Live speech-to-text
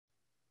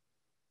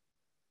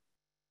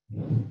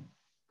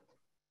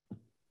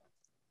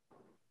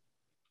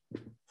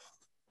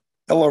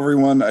Hello,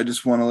 everyone. I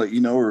just want to let you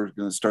know we're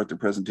going to start the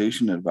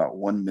presentation in about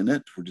 1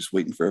 minute. We're just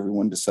waiting for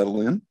everyone to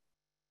settle in.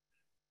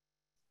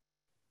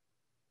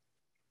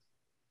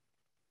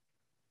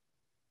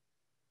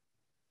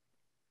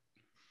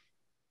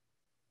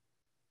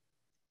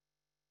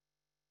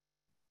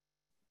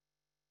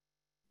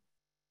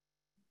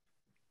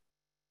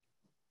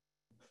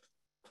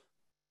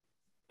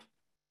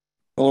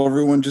 Hello,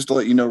 everyone. Just to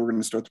let you know, we're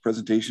going to start the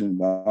presentation in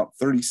about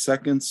 30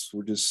 seconds.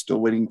 We're just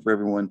still waiting for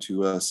everyone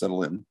to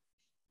settle in.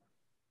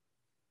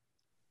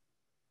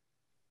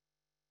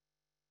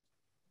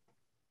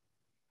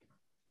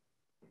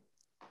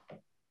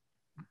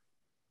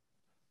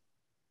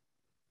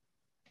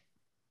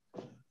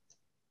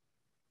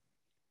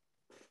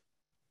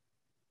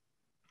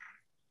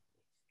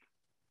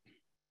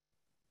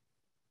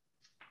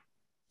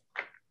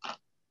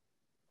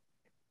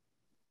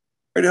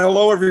 All right,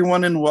 hello,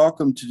 everyone, and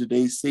welcome to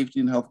today's Safety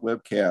and Health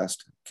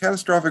webcast,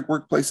 Catastrophic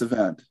Workplace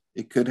Event.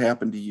 It could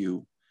happen to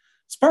you.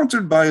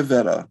 Sponsored by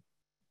Avetta.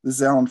 This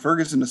is Alan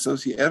Ferguson,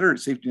 Associate Editor at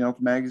Safety and Health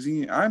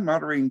Magazine. I'm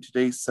moderating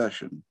today's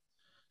session.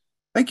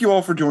 Thank you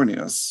all for joining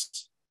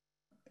us.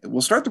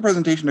 We'll start the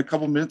presentation in a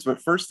couple minutes,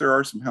 but first there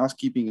are some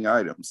housekeeping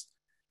items.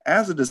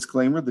 As a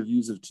disclaimer, the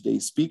views of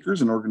today's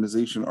speakers and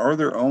organization are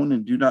their own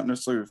and do not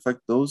necessarily reflect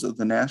those of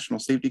the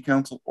National Safety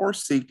Council or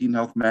Safety and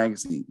Health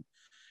Magazine.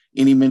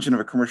 Any mention of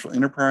a commercial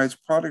enterprise,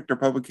 product, or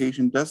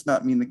publication does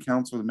not mean the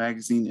council or the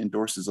magazine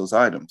endorses those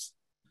items.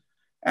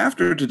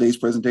 After today's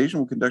presentation,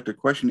 we'll conduct a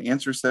question and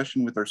answer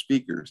session with our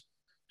speakers.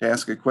 To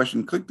ask a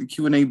question, click the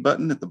Q&A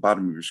button at the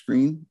bottom of your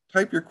screen,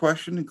 type your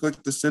question, and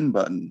click the send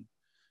button.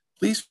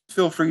 Please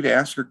feel free to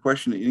ask your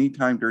question at any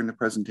time during the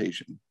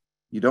presentation.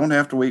 You don't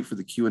have to wait for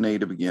the Q&A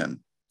to begin.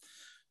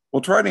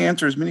 We'll try to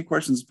answer as many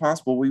questions as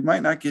possible. We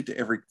might not get to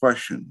every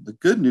question. The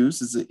good news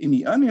is that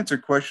any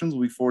unanswered questions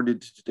will be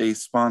forwarded to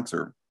today's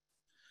sponsor.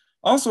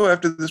 Also,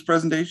 after this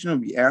presentation, you'll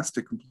be asked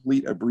to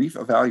complete a brief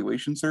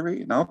evaluation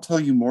survey, and I'll tell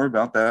you more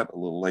about that a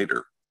little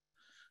later.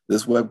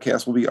 This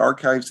webcast will be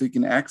archived so you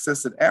can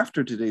access it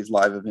after today's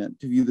live event.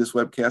 To view this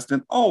webcast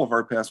and all of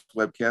our past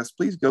webcasts,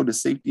 please go to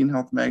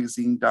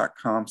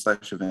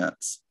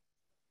safetyandhealthmagazine.com/events.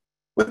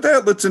 With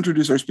that, let's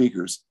introduce our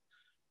speakers.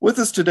 With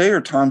us today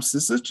are Tom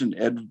Sisich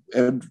and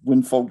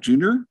Edwin Folk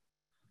Jr.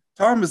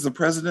 Tom is the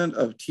president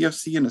of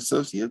TFC and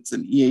Associates,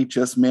 an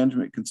EHS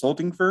management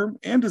consulting firm,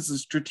 and is a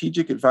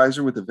strategic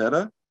advisor with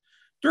Avetta.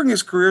 During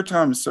his career,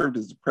 Tom has served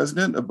as the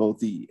president of both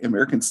the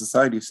American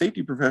Society of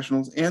Safety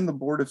Professionals and the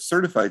Board of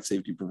Certified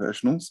Safety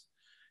Professionals.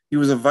 He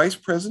was a vice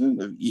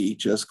president of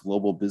EHS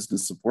Global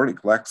Business Support at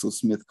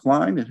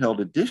GlaxoSmithKline and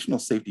held additional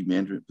safety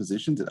management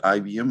positions at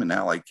IBM and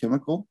Allied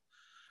Chemical.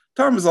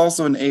 Tom is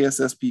also an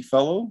ASSP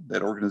fellow,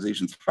 that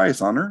organization's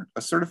highest honor,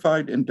 a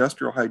certified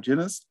industrial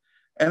hygienist,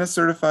 and a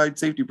certified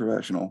safety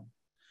professional.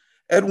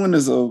 Edwin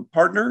is a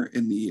partner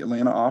in the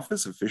Atlanta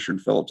office of Fisher &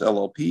 Phillips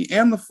LLP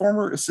and the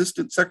former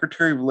Assistant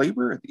Secretary of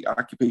Labor at the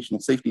Occupational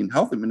Safety and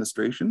Health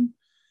Administration,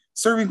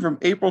 serving from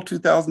April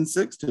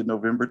 2006 to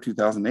November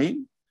 2008.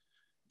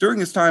 During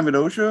his time at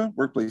OSHA,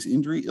 workplace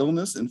injury,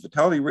 illness, and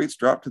fatality rates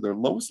dropped to their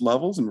lowest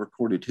levels in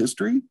recorded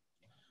history.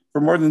 For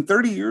more than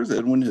 30 years,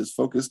 Edwin has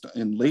focused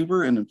in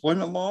labor and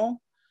employment law,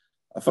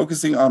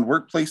 focusing on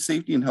workplace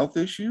safety and health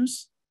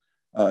issues.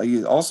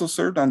 He also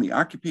served on the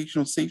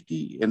Occupational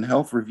Safety and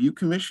Health Review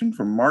Commission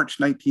from March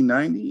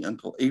 1990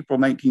 until April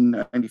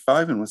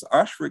 1995 and was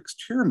OSHRIC's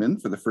chairman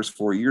for the first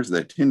 4 years of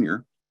that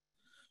tenure.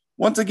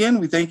 Once again,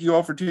 we thank you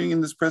all for tuning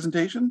in this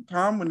presentation.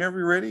 Tom, whenever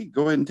you're ready,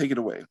 go ahead and take it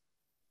away.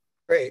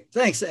 Great.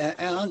 Thanks,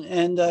 Alan.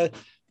 And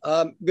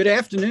good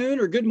afternoon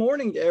or good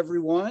morning to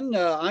everyone.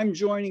 I'm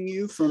joining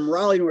you from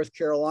Raleigh, North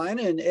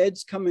Carolina, and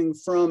Ed's coming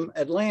from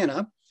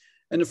Atlanta.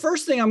 And the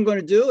first thing I'm going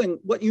to do, and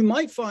what you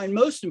might find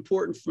most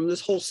important from this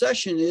whole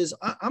session, is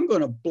I'm going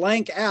to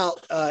blank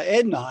out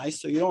Ed and I,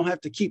 so you don't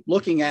have to keep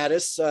looking at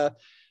us.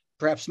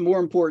 Perhaps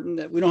more important,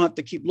 that we don't have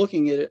to keep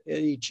looking at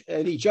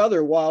each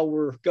other while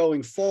we're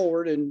going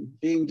forward and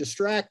being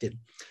distracted.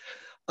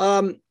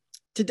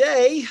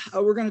 Today,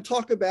 we're going to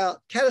talk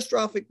about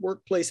catastrophic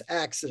workplace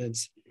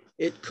accidents.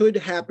 It could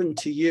happen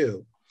to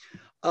you.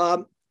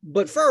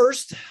 But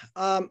first,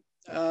 of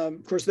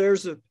course,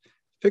 there's a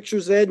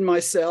pictures of Ed and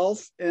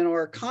myself and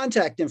our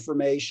contact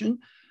information.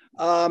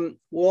 We'll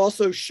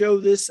also show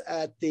this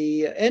at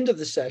the end of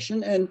the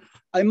session. And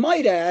I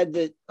might add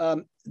that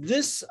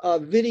this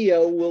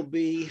video will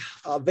be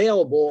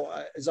available.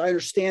 As I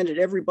understand it,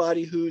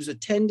 everybody who's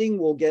attending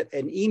will get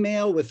an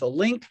email with a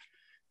link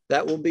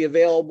that will be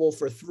available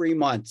for 3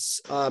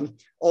 months.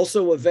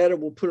 Also, Avetta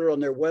will put it on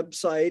their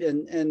website,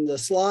 and the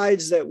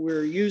slides that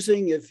we're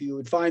using, if you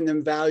would find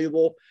them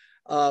valuable,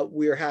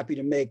 we are happy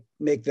to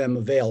make them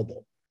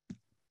available.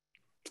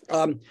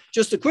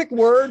 Just a quick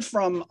word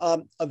from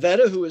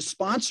Avetta, who is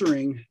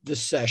sponsoring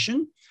this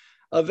session.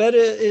 Avetta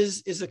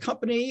is a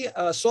company,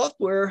 a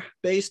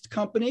software-based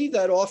company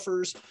that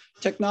offers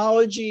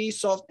technology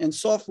and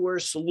software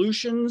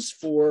solutions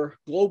for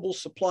global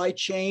supply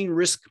chain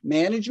risk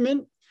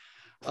management.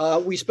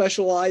 We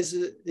specialize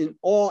in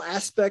all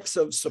aspects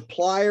of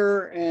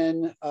supplier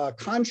and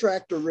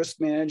contractor risk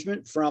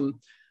management,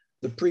 from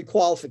the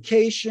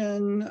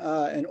pre-qualification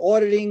and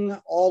auditing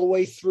all the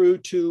way through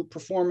to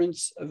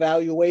performance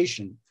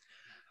evaluation.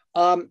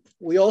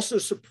 We also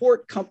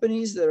support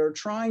companies that are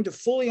trying to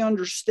fully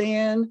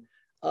understand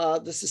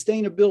the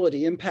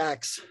sustainability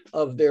impacts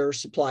of their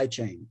supply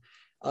chain.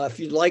 If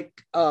you'd like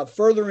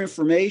further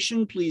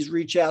information, please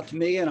reach out to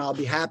me and I'll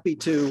be happy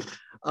to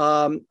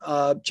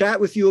chat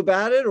with you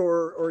about it,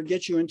 or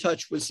get you in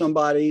touch with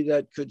somebody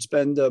that could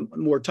spend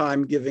more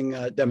time giving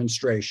a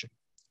demonstration.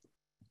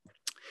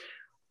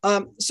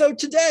 So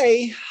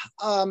today,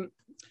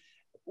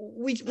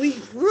 we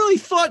really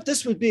thought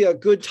this would be a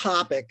good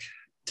topic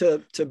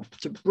to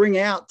bring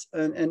out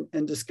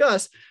and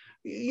discuss.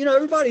 You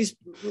know,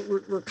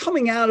 we're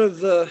coming out of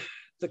the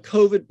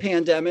COVID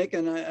pandemic,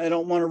 and I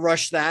don't want to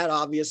rush that.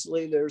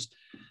 Obviously, there's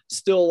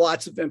still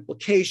lots of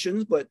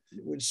implications, but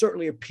it would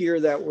certainly appear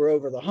that we're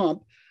over the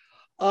hump.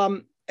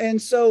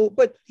 And so,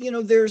 but you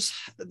know, there's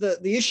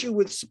the issue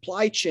with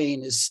supply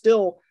chain is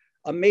still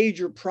a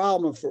major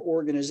problem for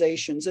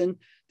organizations. And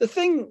the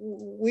thing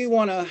we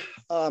want to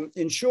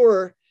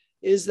ensure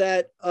is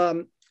that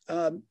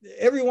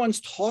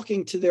everyone's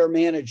talking to their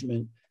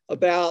management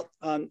about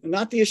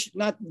not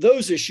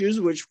those issues,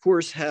 which of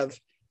course have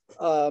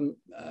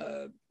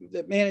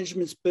that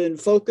management's been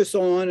focused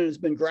on and has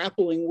been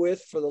grappling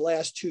with for the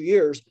last 2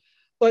 years,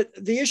 but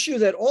the issue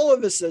that all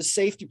of us as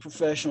safety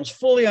professionals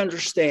fully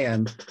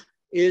understand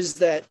is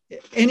that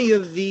any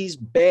of these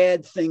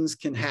bad things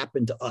can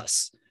happen to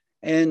us.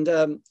 And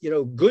you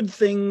know,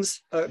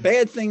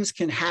 bad things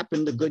can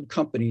happen to good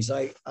companies.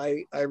 I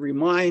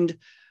remind,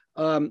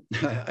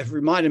 I've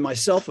reminded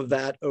myself of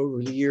that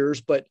over the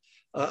years, but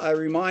I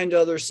remind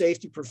other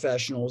safety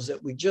professionals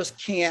that we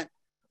just can't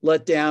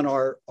let down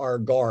our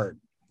guard.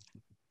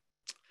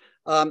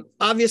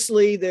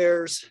 Obviously,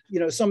 there's, you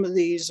know, some of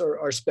these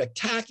are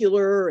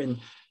spectacular and,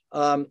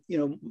 you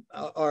know,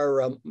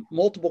 are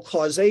multiple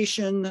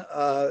causation,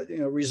 you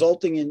know,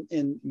 resulting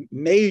in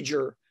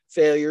major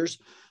failures.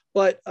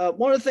 But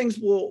one of the things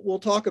we'll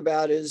talk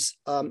about is,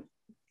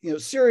 you know,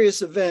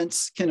 serious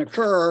events can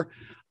occur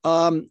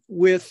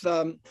with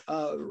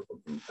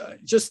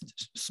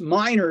just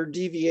minor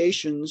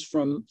deviations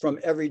from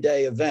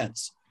everyday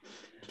events.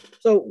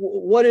 So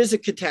what is a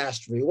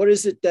catastrophe? What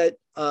is it that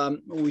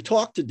we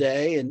talk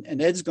today,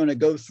 and Ed's going to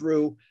go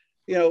through,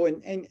 you know,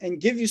 and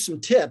give you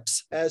some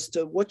tips as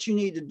to what you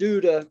need to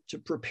do to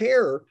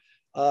prepare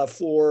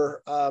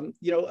for,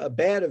 you know, a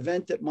bad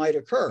event that might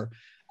occur.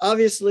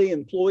 Obviously,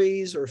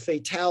 employees or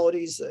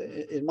fatalities.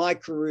 In my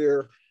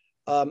career,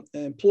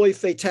 employee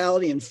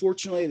fatality,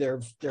 unfortunately,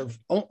 there've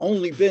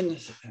only been,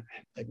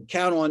 I can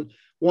count on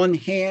one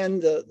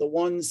hand the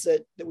ones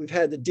that we've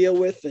had to deal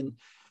with, and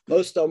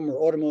most of them are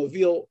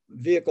automobile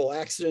vehicle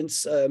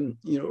accidents, you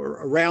know,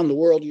 around the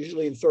world,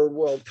 usually in third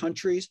world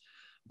countries.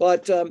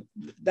 But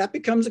that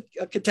becomes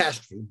a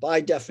catastrophe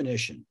by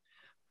definition.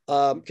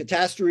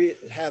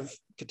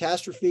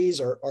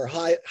 Catastrophes are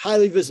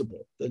highly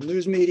visible. The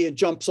news media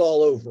jumps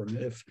all over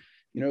them. If,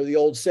 you know, the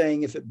old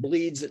saying, if it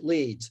bleeds, it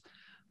leads.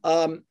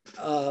 Where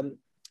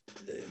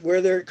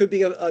there could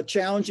be a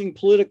challenging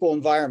political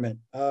environment.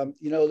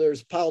 You know,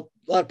 there's a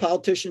lot of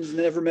politicians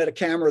never met a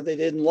camera they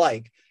didn't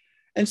like.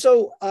 And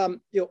so,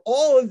 you know,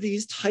 all of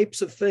these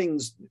types of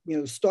things, you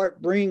know,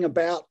 start bringing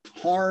about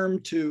harm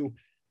to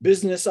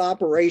business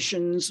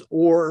operations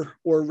or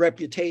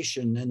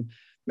reputation. And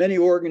many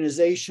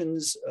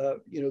organizations,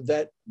 you know,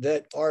 that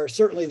are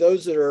certainly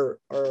those that are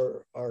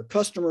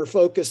customer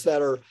focused,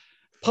 that are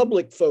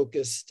public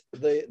focused,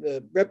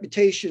 the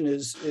reputation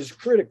is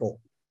critical.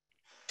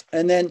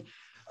 And then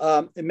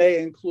it may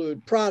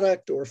include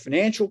product or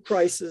financial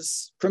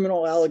crisis,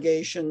 criminal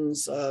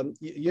allegations,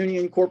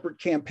 union corporate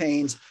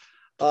campaigns,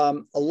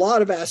 a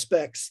lot of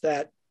aspects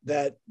that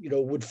you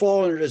know would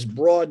fall under this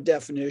broad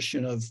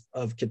definition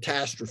of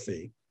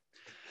catastrophe.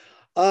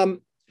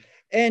 And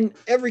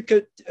every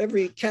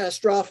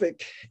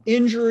catastrophic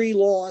injury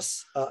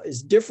loss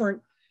is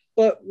different.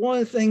 But one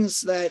of the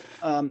things that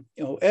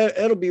you know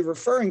Ed will be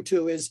referring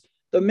to is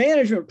the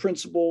management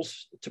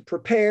principles to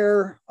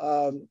prepare,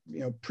 you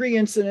know,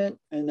 pre-incident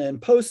and then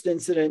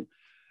post-incident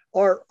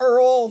are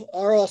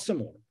all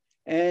similar,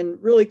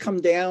 and really come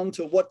down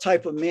to what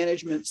type of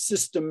management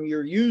system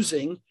you're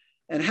using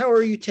and how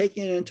are you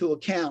taking into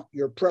account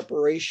your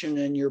preparation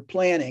and your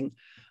planning.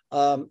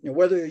 You know,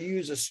 whether you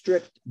use a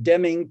strict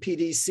Deming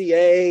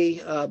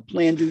PDCA,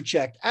 Plan, Do,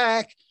 Check,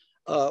 Act,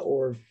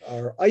 or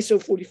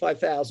ISO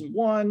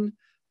 45001,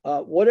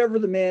 whatever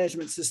the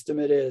management system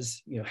it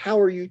is, you know, how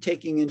are you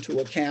taking into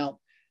account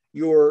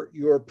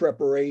your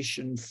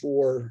preparation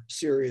for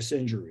serious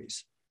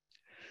injuries?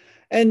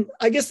 And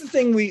I guess the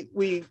thing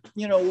we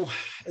you know,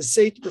 as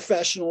safety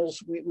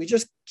professionals, we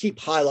just keep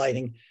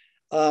highlighting,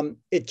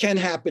 it can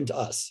happen to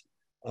us.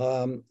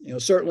 You know,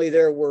 certainly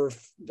there were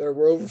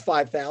over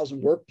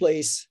 5,000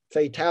 workplace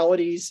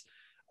fatalities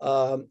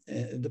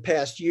in the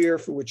past year,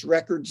 for which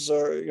records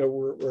are, you know,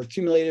 were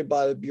accumulated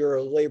by the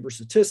Bureau of Labor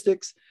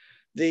Statistics.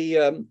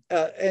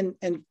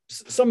 And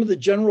some of the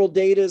general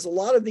data is a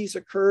lot of these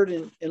occurred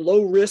in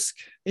low risk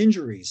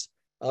injuries.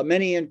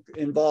 Many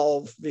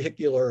involve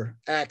vehicular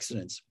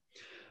accidents.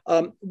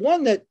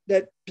 One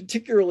that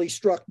particularly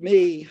struck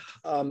me,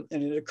 and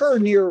it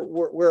occurred near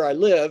where I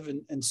live,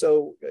 and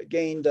so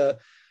gained a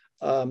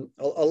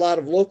lot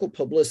of local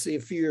publicity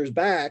a few years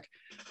back.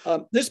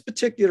 This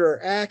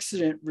particular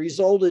accident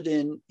resulted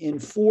in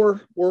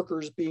 4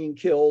 workers being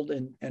killed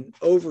and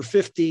over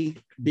 50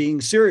 being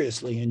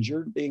seriously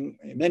injured,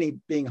 many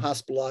being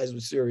hospitalized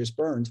with serious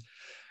burns.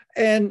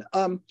 And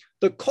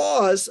the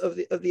cause of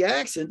the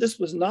accident, this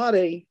was not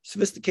a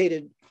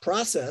sophisticated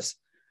process.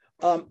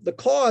 The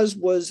cause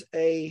was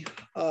a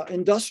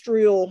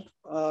industrial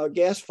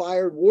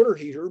gas-fired water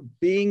heater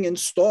being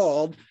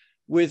installed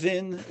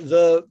within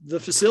the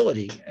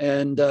facility.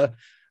 And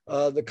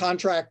the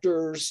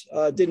contractors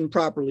didn't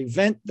properly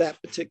vent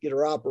that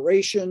particular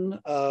operation.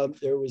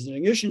 There was an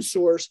ignition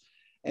source,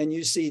 and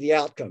you see the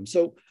outcome.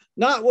 So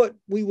not what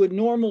we would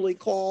normally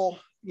call,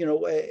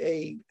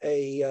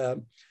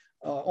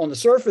 on the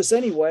surface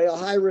anyway, a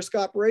high-risk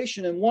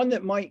operation, and one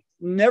that might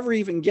never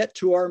even get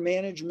to our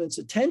management's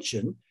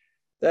attention,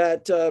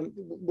 that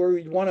where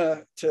we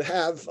want to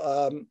have,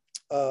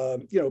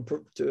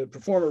 to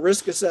perform a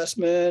risk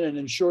assessment and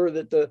ensure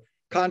that the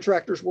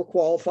contractors were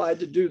qualified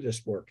to do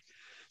this work.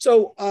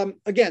 So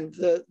again,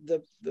 the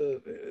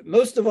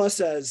most of us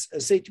as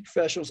safety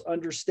professionals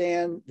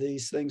understand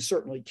these things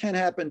certainly can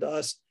happen to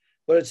us,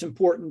 but it's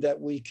important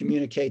that we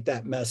communicate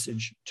that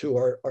message to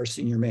our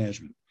senior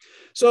management.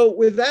 So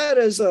with that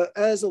as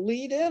a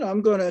lead in,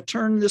 I'm going to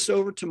turn this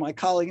over to my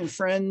colleague and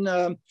friend,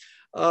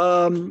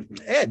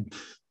 Ed.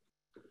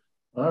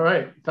 All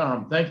right,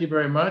 Tom, thank you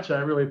very much.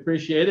 I really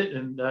appreciate it.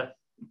 And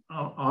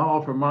I'll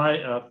offer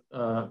my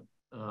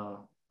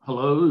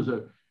hellos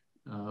or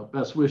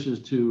best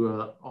wishes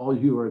to all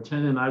you who are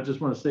attending. I just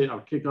want to say, I'll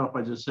kick off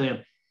by just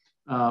saying,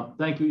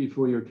 thank you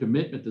for your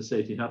commitment to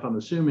safety health. I'm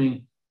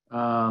assuming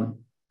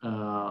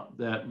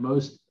that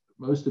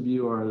most of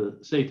you are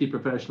safety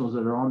professionals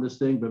that are on this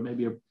thing, but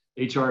maybe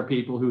HR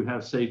people who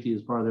have safety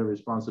as part of their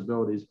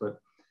responsibilities. But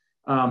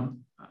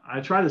I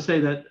try to say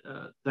that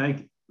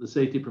thank the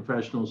safety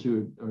professionals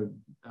who are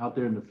out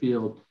there in the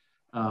field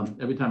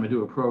every time I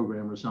do a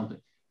program or something,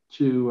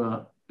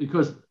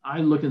 because I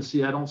look and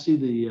see, I don't see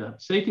the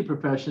safety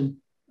profession,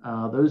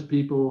 those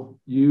people,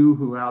 you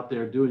who are out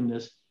there doing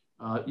this,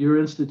 you're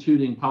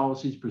instituting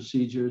policies,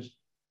 procedures,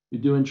 you're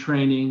doing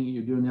training,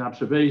 you're doing the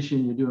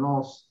observation, you're doing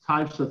all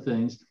types of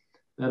things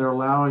that are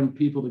allowing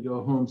people to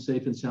go home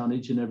safe and sound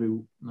each and every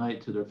night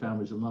to their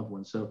families and loved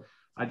ones. So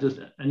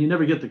and you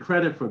never get the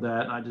credit for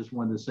that. I just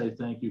wanted to say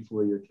thank you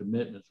for your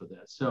commitment for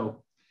that.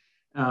 So,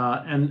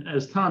 and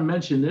as Tom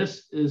mentioned,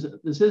 this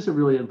is a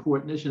really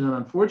important issue. And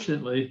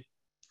unfortunately,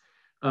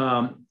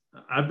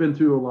 I've been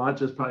through a lot,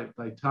 just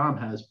like Tom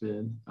has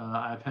been.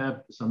 I've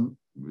had some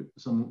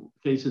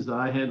cases that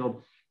I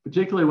handled,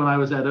 particularly when I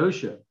was at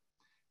OSHA.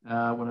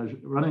 When I was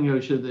running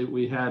OSHA,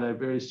 we had a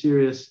very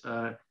serious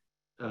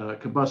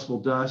combustible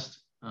dust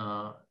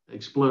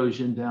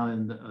explosion down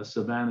in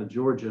Savannah,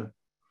 Georgia.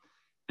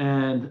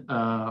 And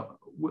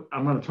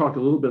I'm going to talk a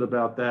little bit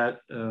about that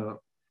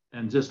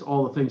and just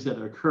all the things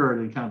that occurred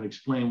and kind of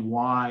explain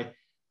why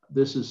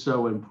this is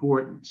so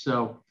important.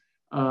 So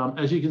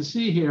as you can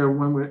see here,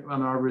 when we're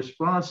on our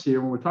response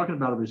here, when we're talking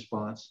about a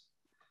response,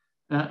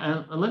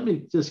 and let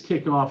me just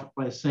kick off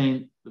by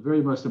saying the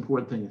very most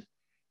important thing is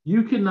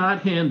you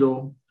cannot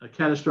handle a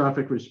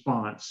catastrophic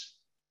response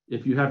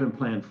if you haven't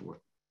planned for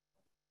it.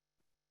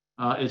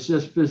 It's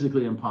just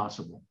physically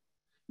impossible.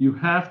 You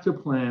have to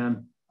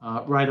plan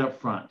right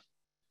up front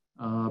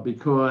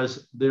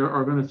because there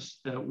are going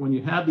to, when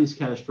you have these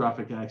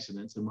catastrophic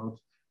accidents, and we'll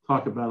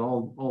talk about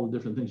all the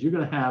different things, you're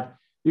going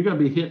to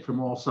be hit from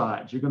all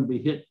sides. You're going to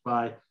be hit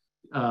by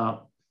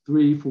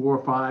 3,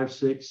 4, 5,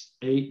 6,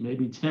 8,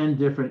 maybe 10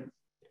 different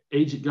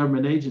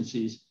government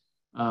agencies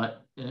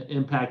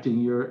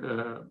impacting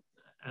your,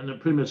 and they're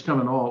pretty much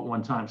coming all at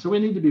one time. So we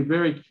need to be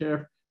very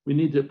careful. We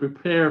need to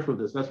prepare for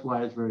this. That's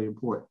why it's very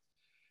important.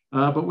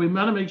 But we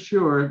want to make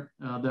sure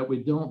that we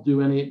don't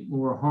do any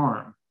more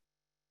harm,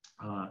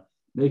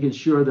 making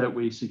sure that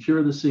we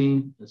secure the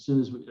scene as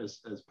soon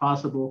as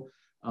possible,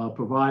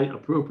 provide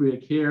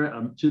appropriate care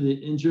to the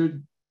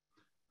injured.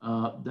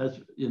 That's,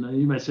 you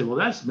might say, well,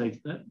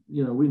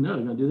 we know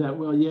they're going to do that.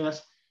 Well,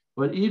 yes,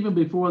 but even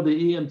before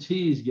the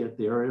EMTs get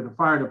there, or the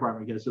fire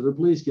department gets there, the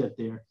police get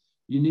there,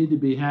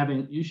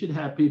 you should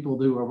have people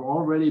who have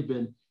already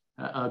been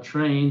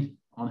trained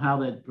on how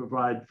they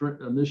provide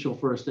initial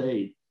first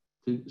aid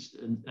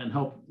and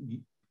help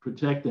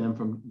protect them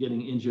from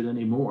getting injured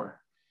anymore.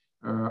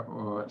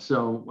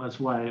 So that's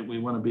why we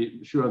want to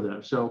be sure of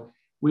that. So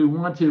we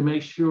want to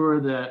make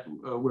sure that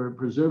we're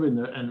preserving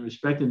and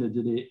respecting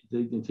the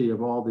dignity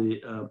of all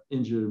the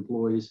injured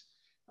employees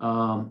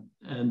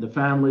and the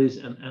families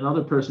and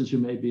other persons who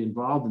may be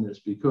involved in this,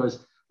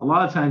 because a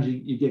lot of times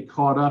you get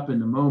caught up in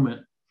the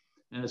moment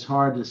and it's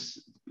hard to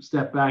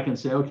step back and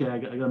say, okay, I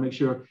got to make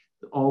sure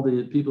all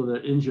the people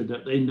that are injured,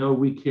 that they know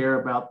we care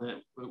about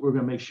that. We're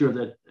going to make sure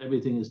that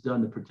everything is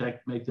done to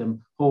protect, make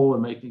them whole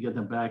and get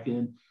them back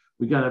in.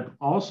 We got to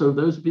also,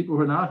 those people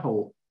who are not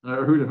whole,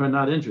 or who are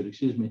not injured,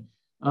 excuse me,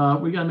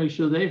 we got to make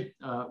sure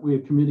we are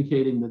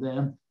communicating to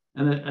them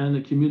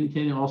and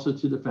communicating also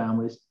to the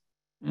families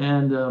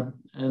and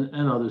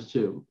others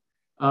too.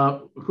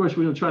 Of course,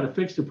 we're going to try to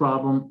fix the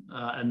problem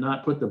and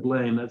not put the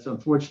blame. That's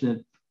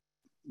unfortunate.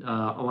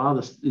 A lot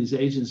of these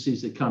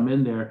agencies that come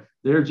in there,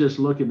 they're just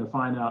looking to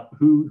find out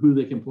who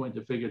they can point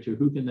the finger to,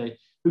 who can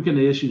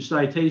they issue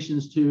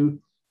citations to,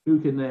 who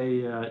can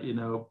they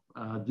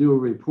do a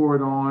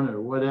report on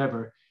or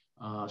whatever,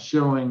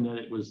 showing that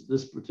it was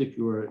this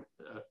particular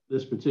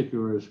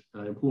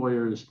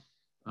employer's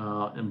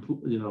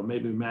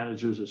maybe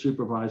managers or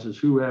supervisors,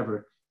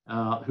 whoever,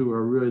 who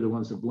are really the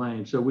ones to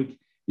blame. So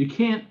you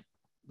can't.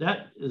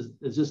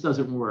 It just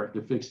doesn't work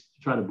to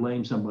try to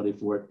blame somebody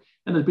for it.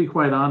 And to be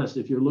quite honest,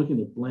 if you're looking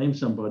to blame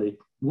somebody,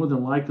 more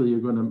than likely you're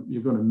going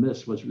to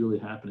miss what's really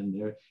happening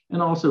there,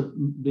 and also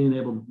being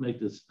able to make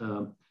this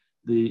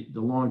the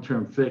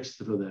long-term fix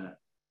for that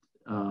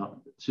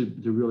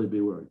to really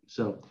be working.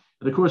 So,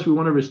 and of course, we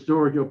want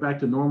to go back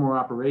to normal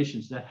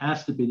operations. That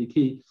has to be the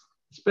key,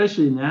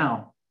 especially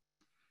now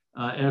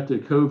after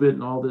COVID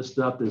and all this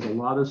stuff. There's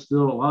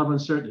still a lot of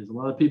uncertainties. A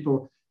lot of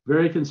people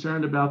very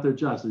concerned about their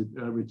jobs. The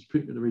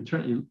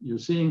return you're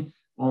seeing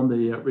on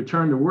the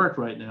return to work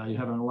right now. You're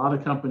having a lot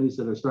of companies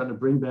that are starting to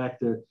bring back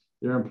their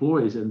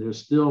employees, and there's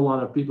still a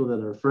lot of people that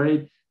are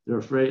afraid. They're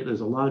afraid.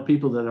 There's a lot of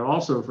people that are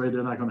also afraid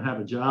they're not going to have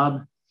a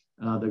job.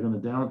 They're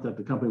going to that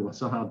the company will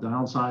somehow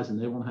downsize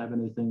and they won't have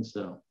anything.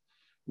 So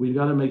we've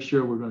got to make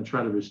sure we're going to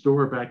try to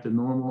restore back to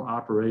normal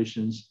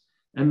operations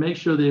and make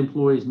sure the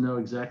employees know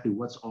exactly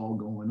what's all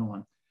going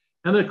on.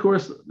 And of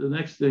course, the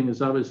next thing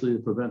is obviously to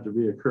prevent the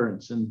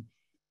reoccurrence. And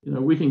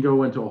we can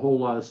go into a whole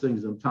lot of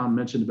things that Tom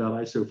mentioned about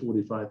ISO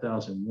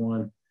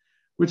 45001,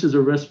 which is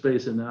a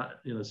risk-based and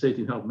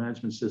safety and health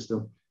management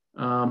system,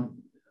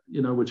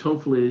 which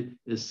hopefully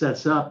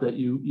sets up that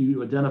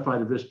you identify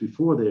the risk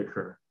before they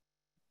occur.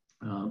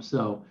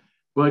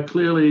 But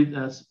clearly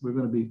we're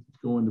going to be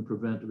going to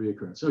prevent the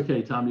reoccurrence.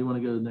 Okay, Tom, you want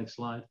to go to the next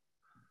slide?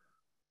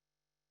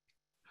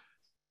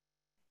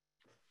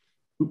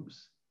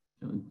 Oops.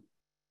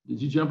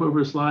 Did you jump over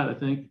a slide, I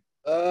think?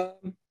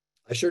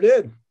 I sure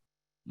did.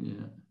 Yeah,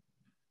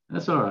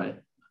 that's all right.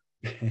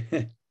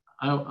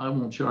 I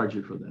won't charge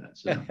you for that.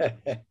 So.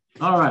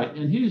 All right,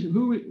 and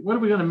what are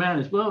we going to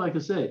manage? Well, like I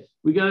say,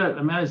 we got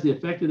to manage the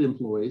affected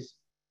employees,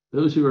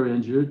 those who are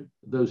injured,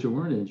 those who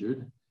weren't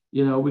injured.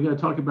 We got to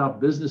talk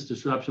about business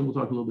disruption. We'll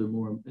talk a little bit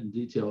more in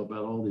detail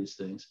about all these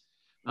things.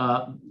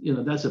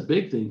 That's a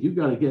big thing. You've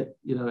got to get,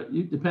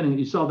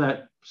 you saw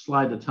that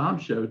slide that Tom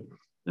showed.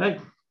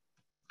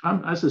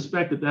 I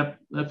suspect that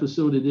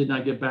facility did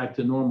not get back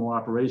to normal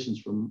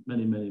operations for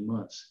many, many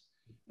months.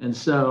 And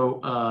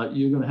so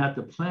you're going to have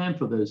to plan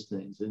for those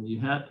things. And you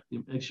have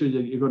to make sure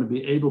that you're going to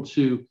be able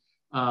to,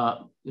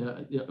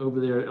 over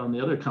there on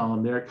the other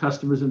column there,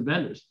 customers and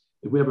vendors.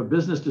 If we have a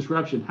business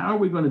disruption, how are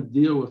we going to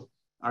deal with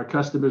our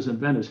customers and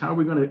vendors? How are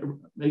we going to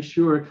make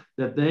sure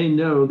that they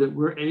know that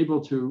we're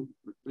able to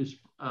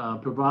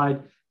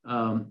provide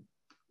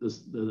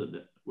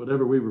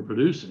whatever we were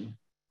producing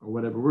or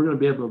whatever? We're going to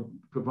be able to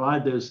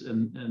provide this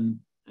and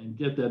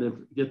get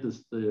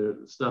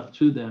the stuff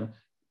to them,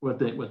 what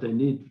they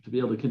need to be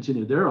able to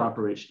continue their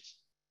operations.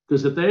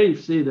 Because if they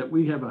see that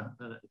we have a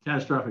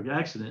catastrophic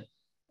accident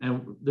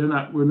and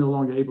we're no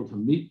longer able to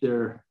meet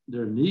their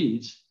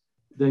needs,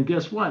 then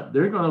guess what?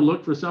 They're going to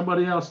look for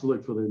somebody else to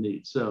look for their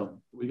needs. So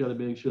we got to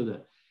make sure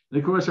that. And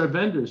of course, our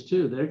vendors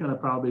too, they're going to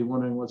probably be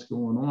wondering what's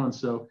going on.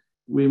 So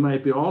we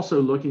might be also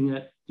looking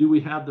at, do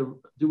we have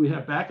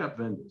backup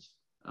vendors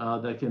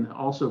that can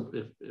also,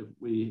 if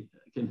we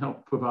can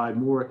help provide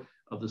more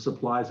of the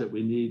supplies that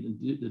we need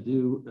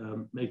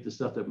to make the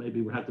stuff that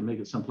maybe we have to make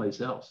it someplace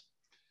else.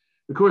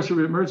 Of course,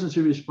 the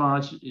emergency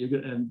response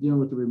and dealing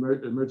with the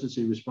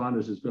emergency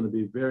responders is going to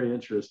be very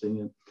interesting.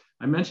 And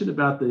I mentioned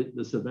about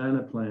the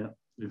Savannah plant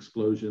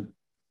explosion.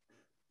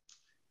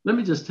 Let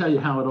me just tell you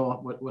how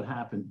what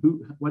happened,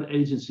 what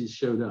agencies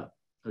showed up,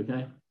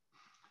 okay?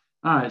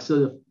 All right,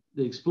 so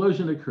the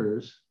explosion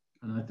occurs,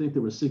 and I think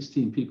there were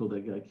 16 people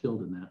that got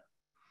killed in that.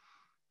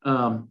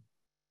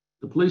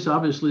 The police,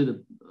 obviously,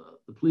 the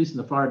police and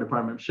the fire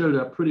department showed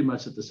up pretty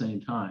much at the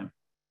same time.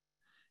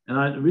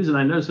 And the reason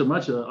I know so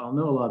much, I'll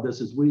know a lot of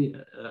this, is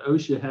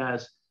OSHA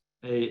has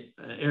an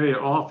area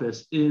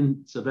office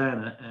in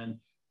Savannah, and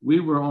we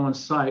were on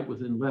site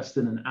within less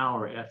than an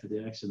hour after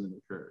the accident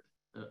occurred.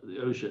 The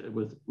OSHA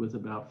with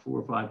about 4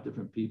 or 5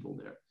 different people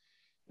there,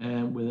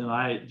 and then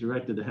I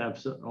directed to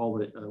have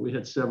we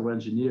had several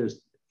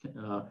engineers,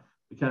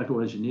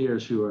 mechanical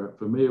engineers who are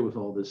familiar with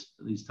all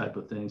these type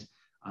of things.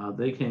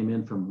 They came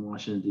in from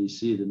Washington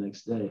D.C. the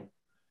next day,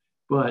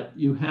 but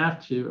you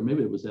have to, or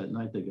maybe it was that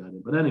night they got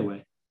in. But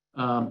anyway,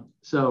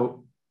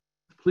 so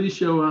police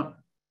show up,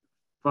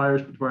 fire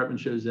department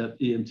shows up,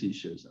 EMT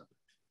shows up.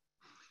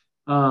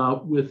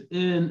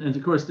 And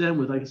of course,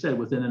 then like I said,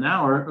 within an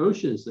hour,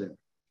 OSHA is there.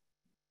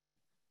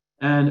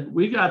 And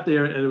we got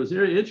there, and it was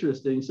very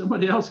interesting.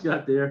 Somebody else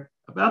got there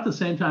about the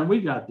same time we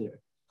got there,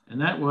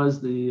 and that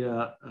was the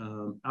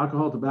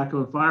alcohol,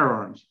 tobacco, and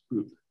firearms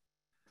group.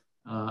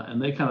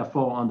 And they kind of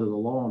fall under the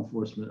law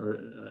enforcement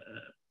or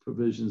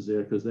provisions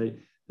there, because they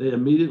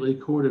immediately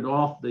cordoned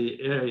off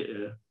the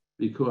area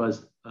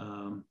because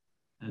and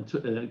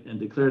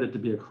declared it to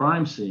be a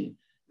crime scene,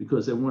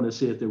 because they wanted to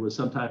see if there was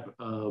some type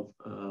of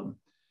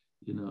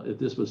if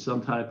this was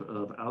some type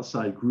of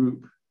outside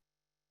group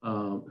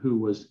who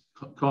was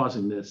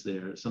causing this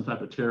there, some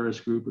type of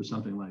terrorist group or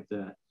something like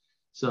that.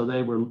 So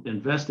they were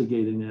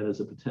investigating that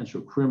as a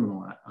potential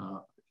criminal,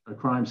 a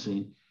crime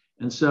scene.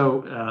 And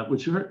so,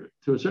 which hurt,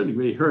 to a certain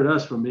degree, hurt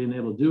us from being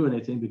able to do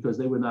anything, because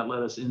they would not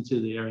let us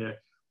into the area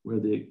where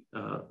the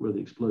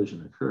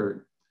explosion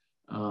occurred.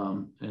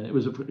 And it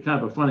was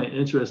kind of a funny,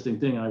 interesting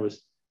thing.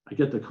 I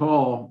get the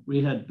call.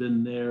 We had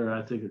been there,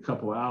 I think, a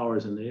couple of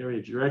hours, and the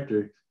area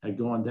director had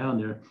gone down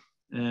there.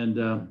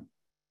 And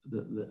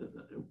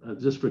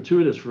just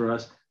fortuitous for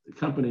us, the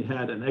company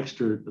had an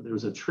extra. There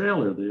was a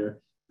trailer there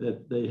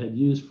that they had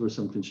used for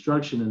some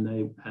construction, and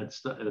they had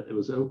it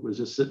was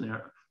just sitting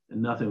there,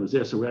 and nothing was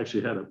there. So we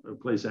actually had a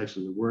place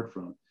actually to work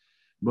from.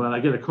 But I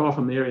get a call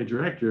from the area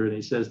director, and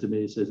he says to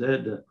me, he says,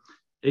 "Ed,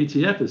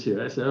 ATF is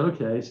here." I said,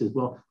 "Okay." He says,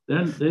 "Well,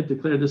 then they've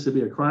declared this to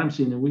be a crime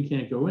scene, and we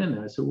can't go in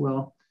there." I said,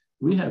 "Well,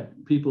 we have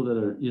people that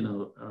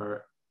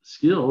are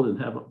skilled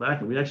and have a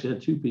background. We actually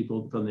had two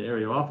people from the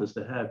area office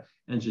that had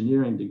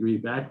engineering degree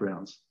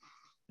backgrounds."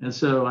 And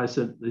so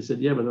they said,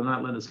 "Yeah, but they're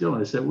not letting us go."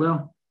 And I said,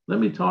 "Well, let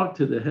me talk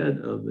to the head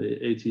of the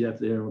ATF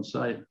there on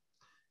site."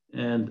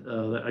 And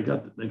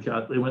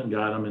they went and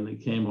got them, and they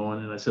came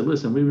on. And I said,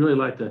 "Listen, we really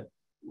like to,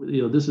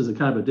 this is a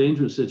kind of a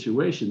dangerous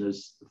situation.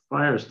 There's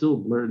fire still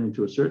burning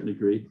to a certain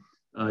degree.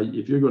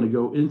 If you're going to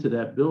go into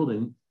that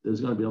building,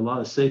 there's going to be a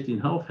lot of safety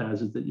and health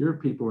hazards that your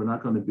people are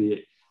not going to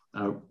be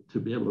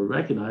able to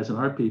recognize. And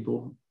our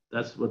people,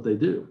 that's what they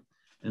do.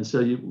 And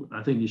so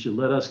I think you should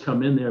let us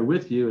come in there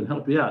with you and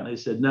help you out." And they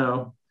said,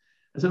 "No."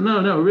 I said,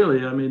 no,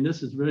 really. I mean,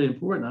 this is very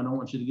important. I don't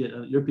want you to get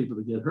your people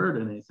to get hurt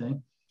or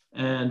anything."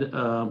 And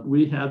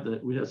we had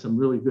some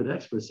really good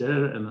experts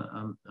there. And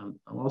I'm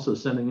also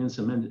sending in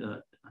some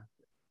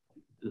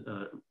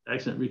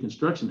accident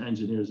reconstruction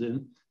engineers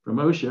in from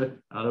OSHA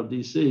out of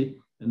DC,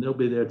 and they'll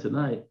be there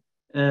tonight.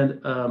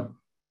 And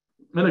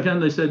again,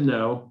 they said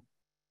no.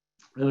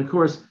 And of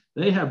course,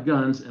 they have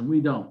guns and we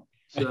don't.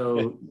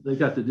 So they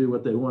got to do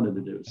what they wanted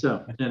to do.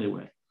 So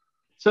anyway,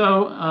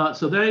 so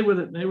they were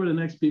the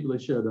next people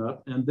that showed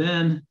up. And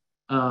then,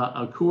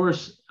 of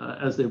course,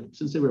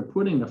 since they were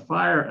putting the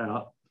fire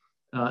out,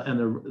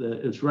 and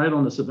it's right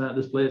on the Savannah.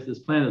 This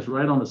plant is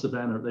right on the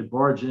Savannah. They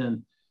barge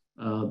in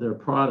their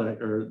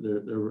product, or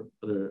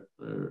their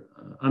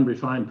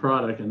unrefined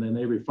product, and then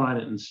they refine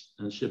it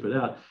and ship it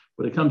out.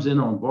 But it comes in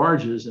on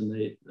barges, and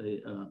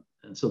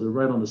and so they're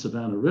right on the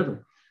Savannah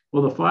River.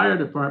 Well, the fire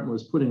department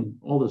was putting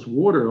all this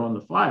water on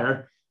the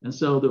fire, and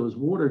so there was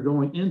water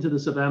going into the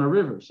Savannah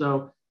River.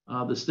 So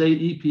the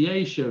state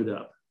EPA showed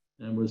up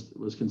and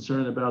was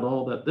concerned about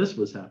all that this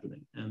was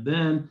happening. And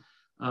then,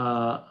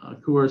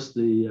 of course,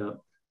 and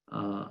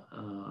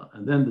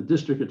then the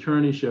district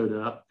attorney showed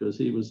up, because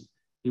he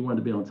wanted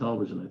to be on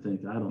television, I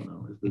think. I don't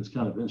know. It's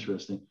kind of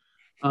interesting.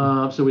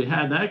 So we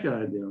had that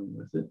guy dealing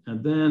with it.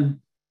 And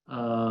then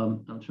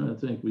I'm trying to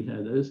think,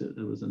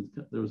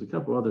 there was a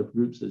couple other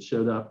groups that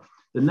showed up.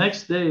 The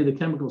next day, the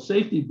Chemical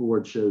Safety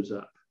Board shows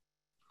up,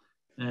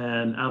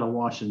 and out of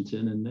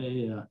Washington, and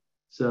you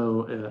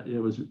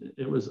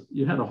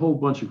had a whole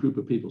bunch of group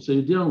of people. So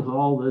you're dealing with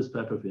all this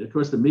type of thing. Of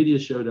course, the media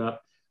showed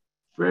up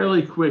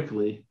fairly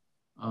quickly.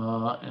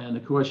 And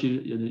of course,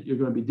 you're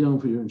going to be dealing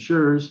for your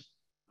insurers.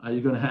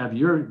 You're going to have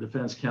your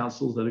defense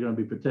counsels that are going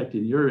to be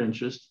protecting your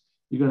interests.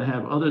 You're going to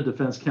have other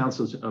defense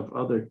counsels of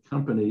other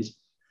companies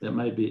that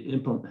might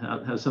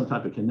have some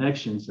type of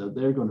connection. So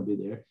they're going to be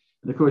there.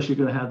 And of course, you're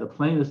going to have the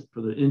plaintiffs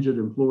for the injured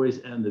employees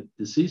and the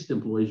deceased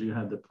employees. You're going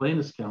to have the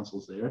plaintiffs'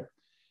 counsels there.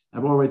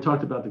 I've already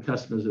talked about the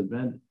customers and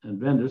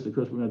vendors. Of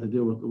course, we're going to have to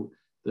deal with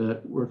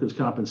the workers'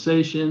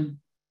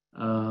 compensation.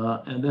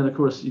 And then, of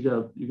course,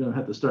 you're going to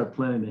have to start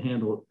planning to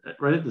handle it.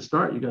 Right at the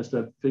start, you got to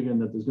start figuring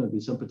that there's going to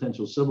be some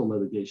potential civil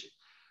litigation.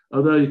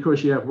 Although, of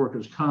course, you have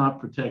workers' comp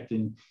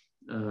protecting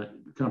the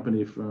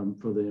company for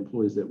the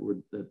employees that were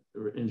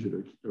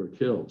injured or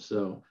killed.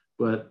 So,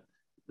 but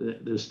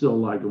there's still a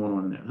lot going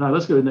on in there. All right,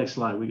 let's go to the next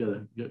slide.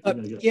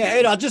 Yeah,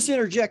 Ed, I'll just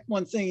interject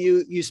one thing.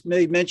 You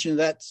may mention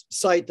that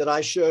site that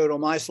I showed on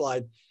my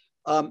slide.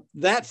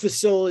 That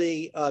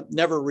facility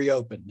never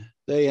reopened.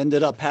 They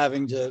ended up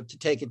having to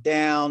take it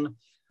down.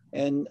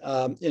 And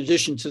in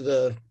addition to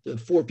the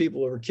 4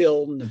 people that were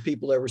killed and the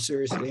people that were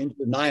seriously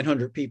injured,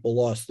 900 people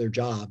lost their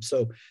jobs.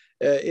 So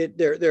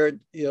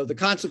the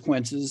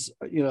consequences,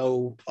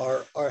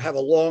 have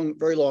a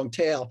very long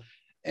tail.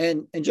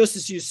 And just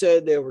as you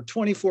said, there were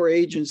 24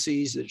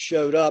 agencies that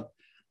showed up,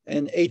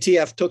 and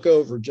ATF took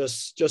over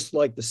just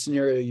like the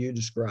scenario you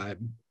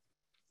described.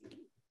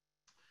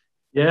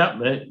 Yeah,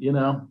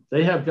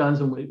 they have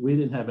guns, and we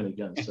didn't have any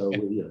guns. So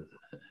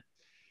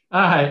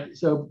All right.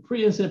 So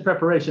pre-incident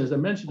preparation, as I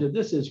mentioned,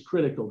 this is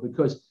critical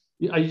because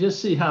I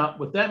just see how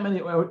with that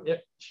many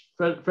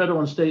federal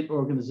and state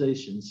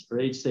organizations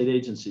or state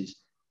agencies,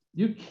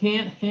 you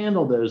can't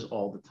handle those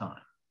all the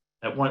time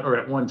at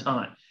one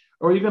time,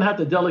 or you're going to have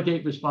to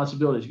delegate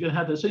responsibilities. You're going to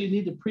have to, so you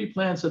need to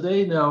pre-plan so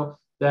they know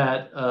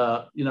that,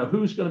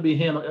 who's going to be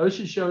handling,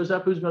 OSHA shows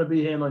up, who's going to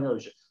be handling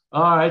OSHA?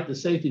 All right, the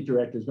safety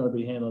director is going to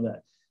be handling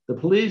that. The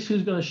police,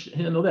 who's going to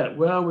handle that?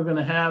 Well, we're going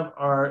to have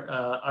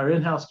our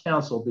in-house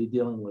counsel be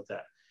dealing with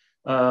that.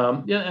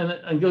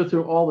 And go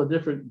through all the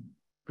different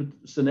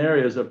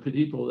scenarios of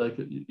people that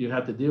you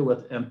have to deal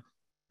with, and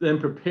then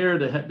prepare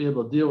to be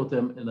able to deal with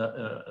them in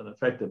an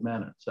effective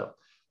manner. So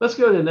let's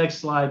go to the next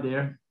slide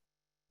there.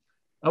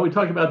 We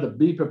talked about the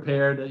be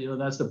prepared.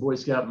 That's the Boy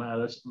Scout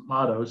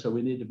motto. So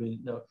we need to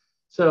be,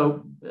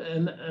 so,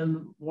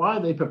 and why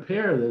they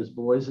prepare those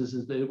boys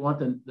is they want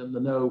them to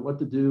know what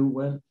to do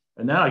when,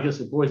 and now I guess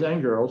the boys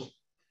and girls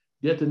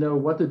get to know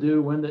what to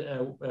do, when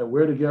to,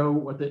 where to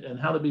go, and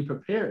how to be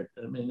prepared.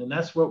 I mean, and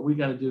that's what we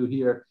got to do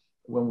here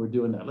when we're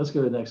doing that. Let's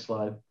go to the next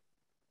slide.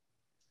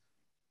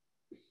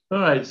 All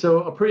right,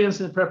 so a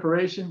pre-incident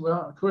preparation.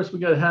 Well, of course, we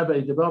got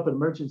to develop an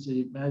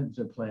emergency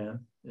management plan,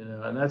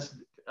 and that's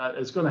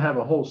it's going to have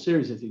a whole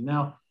series of things.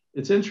 Now,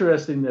 it's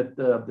interesting that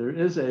there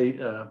is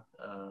a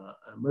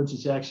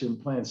emergency action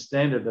plan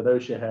standard that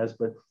OSHA has,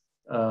 but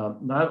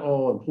not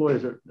all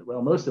employers are,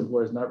 well, most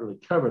employers are not really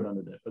covered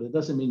under that, but it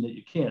doesn't mean that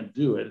you can't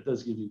do it. It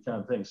does give you kind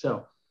of things.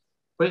 So,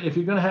 but if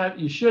you're going to have,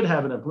 you should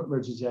have an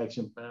emergency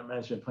action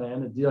management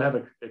plan, and have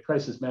a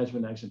crisis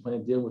management action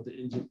plan, deal with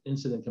the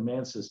incident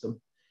command system.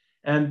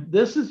 And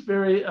this is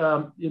very,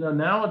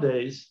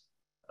 nowadays,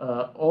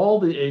 all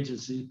the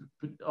agencies,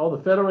 all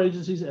the federal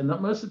agencies, and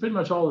pretty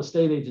much all the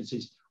state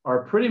agencies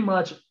are pretty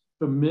much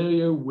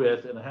familiar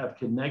with and have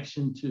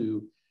connection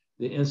to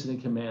the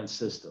incident command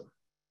system.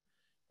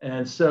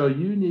 And so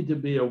you need to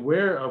be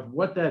aware of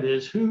what that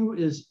is, who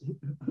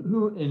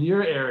in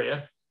your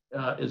area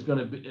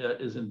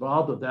is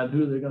involved with that,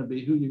 who you're going to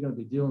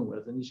be dealing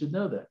with, and you should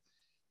know that.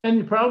 And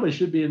you probably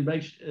should be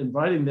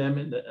inviting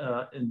them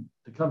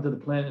to come to the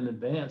plant in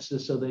advance,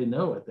 just so they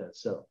know it. That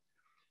so.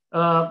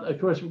 Of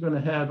course, we're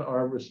going to have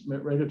our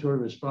regulatory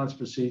response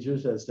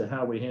procedures as to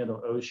how we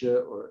handle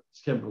OSHA or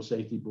Chemical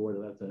Safety Board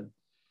at that time.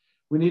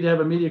 We need to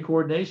have immediate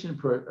coordination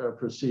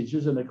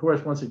procedures. And of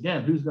course, once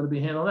again, who's going to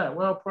be handling that?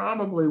 Well,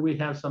 probably we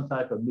have some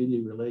type of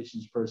media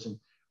relations person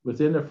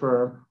within the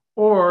firm,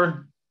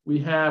 or we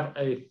have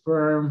a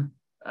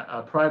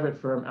private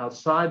firm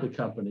outside the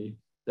company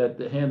that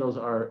handles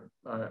our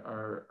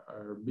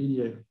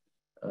media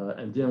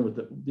and dealing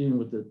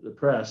with the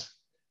press,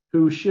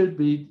 who should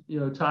be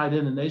tied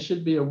in, and they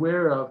should be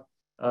aware of.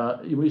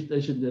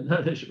 They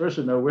should first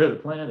know where the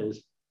plant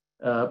is,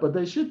 but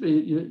they should be.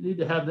 You need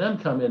to have them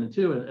come in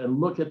too and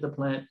look at the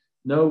plant,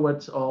 know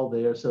what's all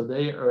there, so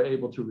they are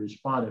able to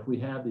respond if we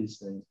have these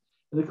things.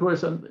 And of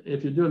course,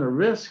 if you're doing a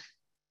risk,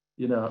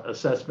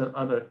 assessment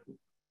under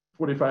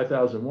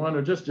 45,001,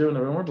 or just doing a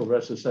normal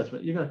risk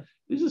assessment,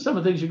 these are some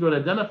of the things you're going to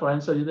identify,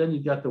 and so then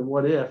you've got the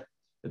what if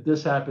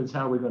this happens,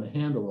 how are we going to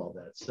handle all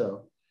that?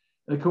 So.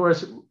 And of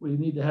course, we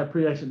need to have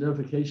pre-action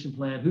notification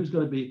plan. Who's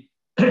going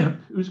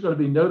to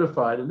be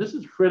notified, and this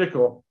is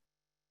critical.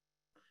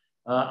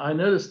 I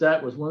noticed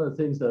that was one of the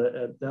things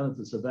that down at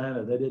the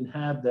Savannah, they didn't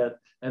have that,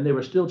 and they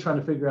were still trying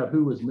to figure out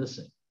who was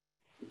missing.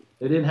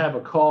 They didn't have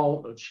a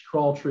call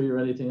tree or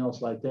anything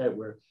else like that,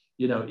 where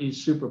each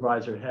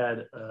supervisor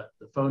had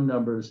the phone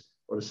numbers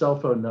or the cell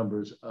phone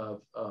numbers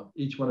of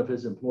each one of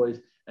his employees,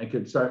 and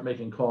could start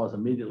making calls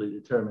immediately,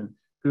 determine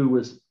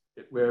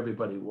where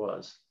everybody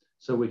was,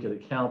 so we could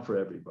account for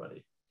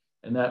everybody.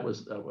 And that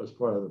was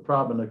part of the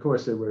problem. And of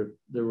course, there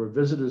were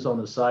visitors on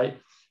the site,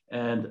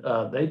 and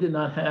they did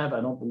not have,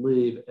 I don't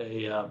believe,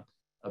 a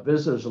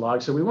visitor's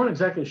log. So we weren't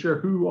exactly sure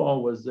who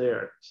all was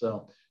there.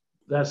 So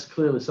that's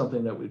clearly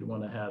something that we'd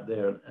want to have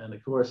there. And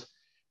of course,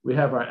 we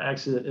have our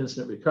accident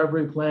incident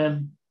recovery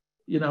plan,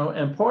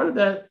 and part of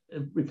that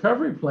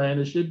recovery plan,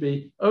 it should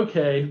be,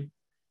 okay,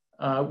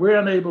 we're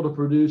unable to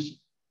produce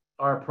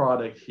our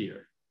product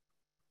here.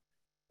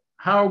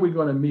 How are we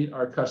going to meet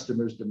our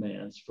customers'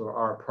 demands for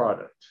our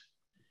product?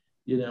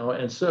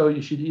 And so you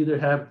should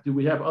either do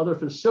we have other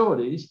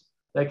facilities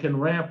that can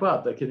ramp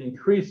up, that can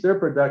increase their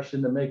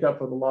production to make up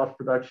for the lost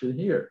production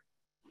here?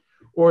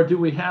 Or do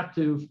we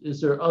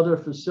is there other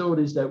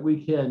facilities that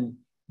we can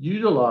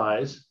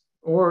utilize,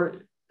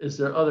 or is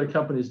there other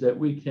companies that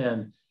we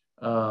can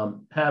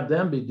have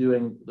them be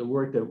doing the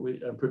work that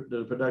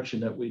the production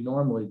that we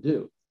normally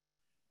do?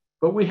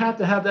 But we have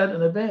to have that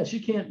in advance.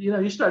 You can't,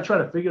 you start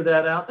trying to figure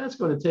that out. That's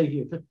going to take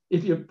you,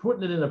 if you're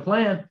putting it in a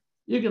plan,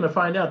 you're going to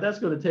find out that's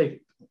going to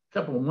take a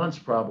couple of months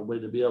probably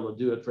to be able to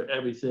do it for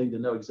everything, to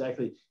know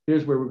exactly,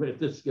 here's where if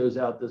this goes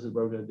out, this is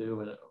what we're going to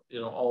do,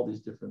 and all these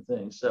different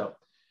things. So,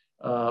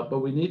 but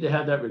we need to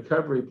have that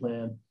recovery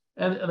plan.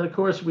 And of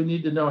course, we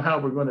need to know how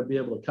we're going to be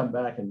able to come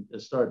back and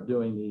start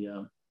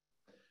doing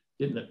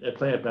getting the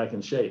plant back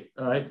in shape.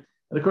 All right.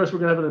 And of course, we're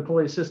going to have an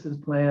employee assistance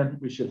plan.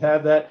 We should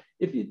have that.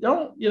 If you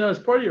don't, as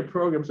part of your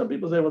program, some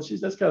people say, well, geez,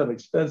 that's kind of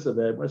expensive,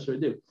 Ed. What should I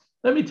do?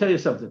 Let me tell you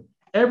something.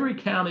 Every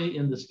county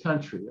in this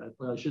country,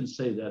 well, I shouldn't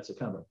say that, it's a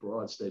kind of a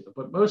broad statement,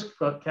 but most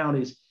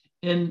counties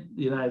in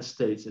the United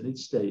States, in each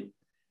state,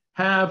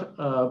 have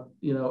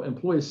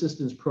employee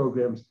assistance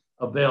programs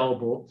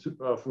available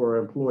for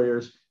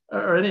employers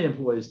or any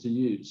employees to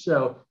use.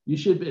 So you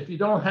should, if you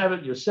don't have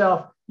it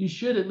yourself, you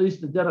should at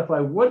least identify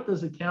what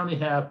does the county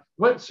have,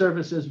 what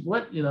services,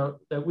 what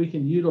that we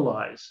can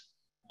utilize.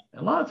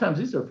 And a lot of times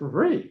these are for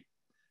free.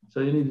 So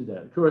you need to do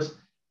that. Of course,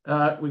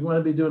 we want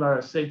to be doing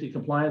our safety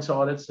compliance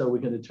audits so we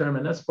can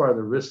determine, that's part of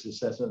the risk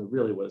assessment,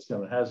 really what it's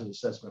going to hazard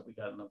assessment we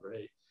got in number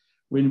 8.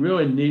 We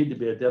really need to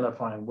be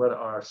identifying what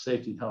our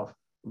safety and health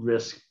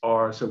risks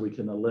are so we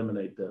can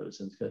eliminate those.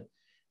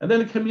 And then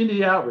the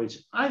community outreach.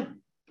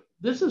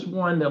 This is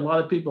one that a lot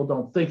of people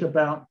don't think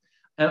about.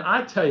 And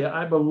I tell you,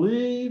 I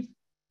believe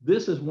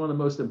this is one of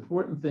the most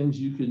important things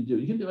you can do.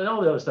 You can do, and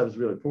all the other stuff is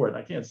really important.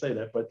 I can't say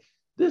that, but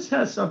this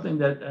has something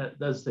that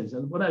does things.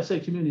 And when I say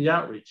community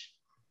outreach,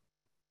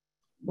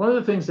 one of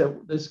the things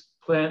that this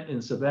plant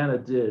in Savannah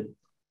did,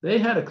 they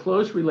had a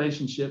close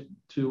relationship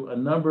to a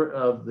number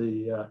of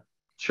the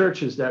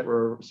churches that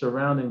were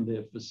surrounding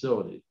the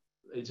facility.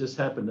 It just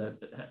happened that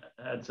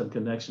had some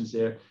connections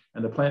there,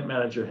 and the plant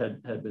manager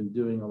had been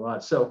doing a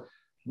lot. So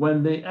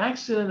when the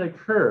accident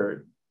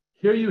occurred,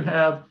 here you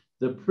have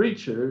the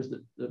preachers,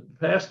 the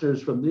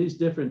pastors from these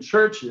different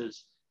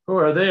churches who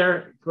are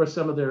there. Of course,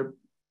 some of their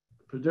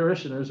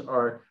parishioners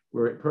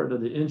were part of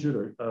the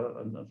injured,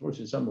 or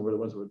unfortunately, some were the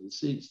ones who were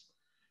deceased.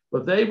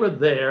 But they were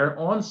there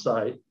on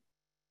site.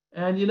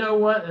 And you know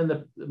what? And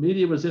the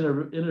media was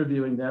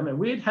interviewing them, and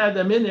we'd had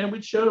them in there, and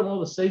we'd showed them all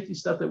the safety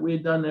stuff that we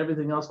had done and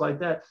everything else like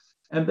that.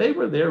 And they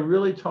were there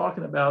really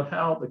talking about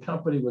how the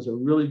company was a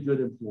really good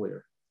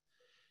employer.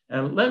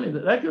 And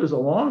that goes a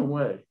long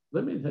way.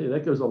 Let me tell you,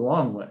 that goes a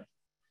long way.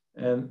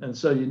 And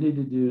so you need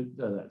to do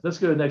that. Let's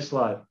go to the next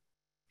slide.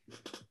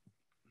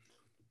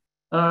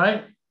 All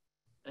right.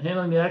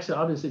 Handling the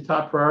accident, obviously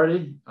top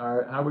priority.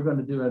 How we're going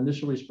to do our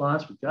initial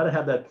response. We've got to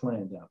have that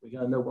planned out. We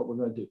got to know what we're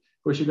going to do.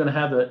 Of course, you're going to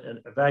have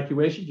an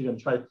evacuation. You're going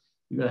to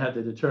have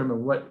to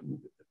determine what,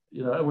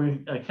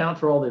 we account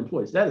for all the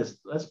employees. That's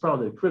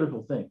probably the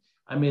critical thing.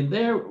 I mean,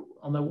 there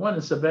on the one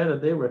in Savannah,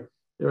 there were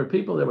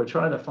people that were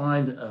trying to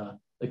find,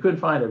 they couldn't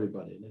find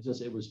everybody. And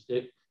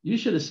you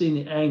should have seen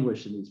the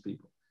anguish in these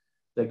people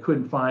that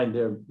couldn't find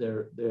their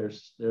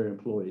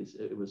employees.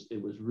 It was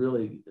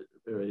really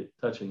very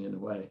touching in a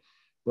way,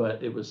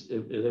 but they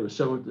were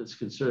so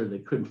disconcerted they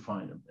couldn't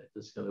find them.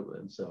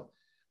 And so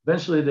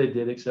eventually they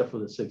did, except for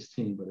the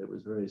 16, but it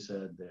was very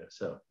sad there.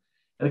 So,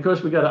 and of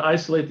course we got to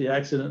isolate the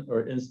accident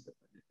or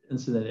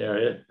incident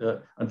area.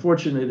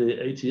 Unfortunately, the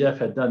ATF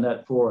had done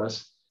that for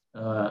us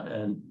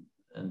and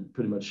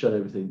pretty much shut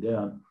everything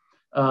down.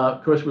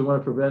 Of course, we want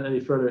to prevent any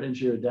further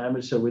injury or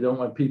damage, so we don't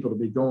want people to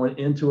be going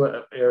into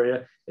an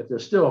area. If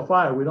there's still a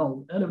fire,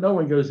 and no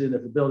one goes in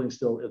if the building's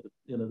still,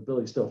 the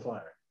building's still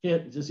fire. You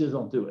just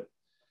don't do it,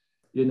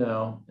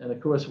 And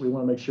of course, we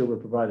want to make sure we're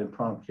providing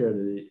prompt care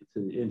to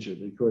the injured.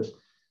 Of course,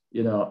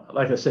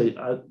 like I say,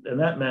 and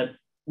that meant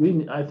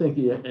I think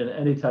in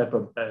any type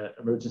of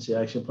emergency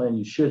action plan,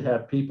 you should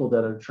have people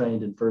that are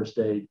trained in first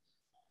aid,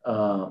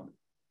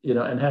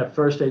 and have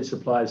first aid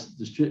supplies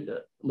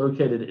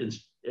located in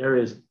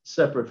areas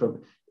separate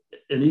from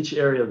in each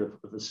area of the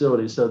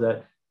facility, so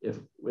that if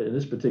in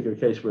this particular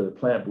case where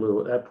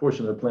that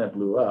portion of the plant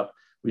blew up,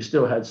 we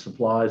still had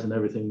supplies and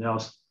everything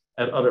else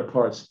at other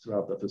parts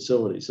throughout the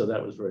facility. So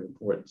that was very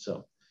important.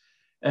 So,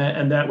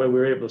 and that way we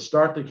were able to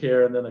start the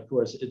care. And then of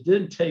course, it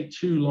didn't take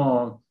too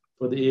long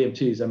for the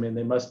EMTs. I mean,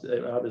 I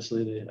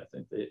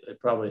think they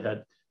probably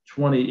had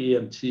 20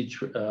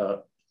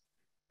 EMT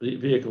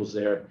vehicles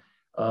there,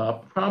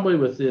 probably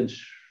within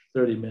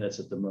 30 minutes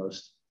at the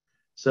most.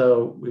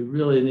 So we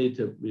really need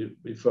to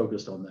be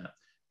focused on that.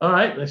 All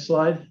right, next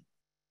slide.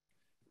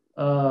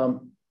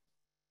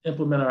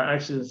 Implement our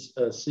accidents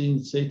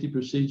scene safety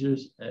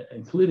procedures,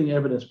 including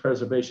evidence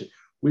preservation.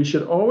 We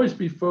should always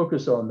be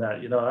focused on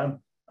that.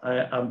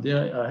 I've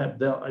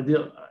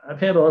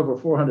handled over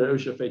 400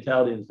 OSHA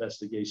fatality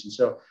investigations.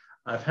 So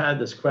I've had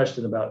this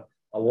question about,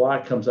 a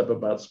lot comes up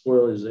about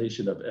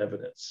spoilization of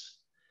evidence.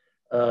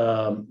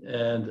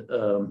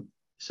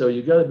 So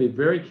you got to be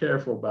very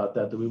careful about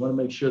that we want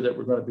to make sure that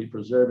we're going to be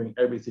preserving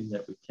everything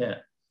that we can.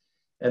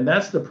 And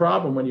that's the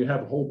problem when you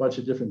have a whole bunch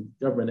of different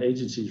government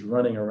agencies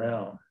running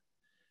around,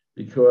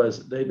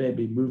 because they may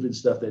be moving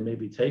stuff, they may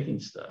be taking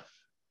stuff.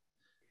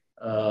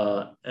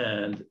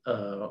 And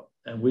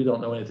we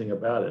don't know anything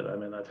about it. I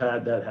mean, I've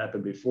had that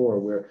happen before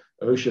where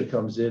OSHA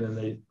comes in and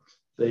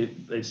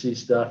they see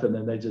stuff and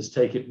then they just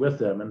take it with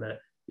them. And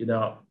that,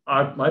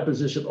 my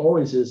position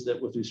always is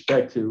that with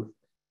respect to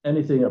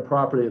anything, a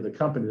property of the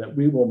company, that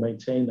we will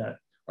maintain that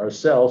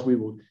ourselves. We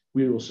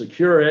will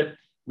secure it.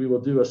 We will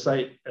do a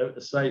site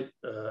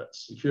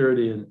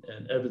security and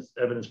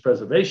evidence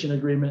preservation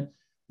agreement,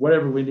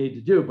 whatever we need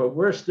to do, but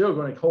we're still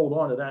going to hold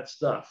on to that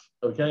stuff,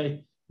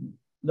 okay?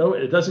 No,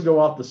 it doesn't go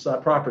off the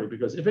property,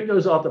 because if it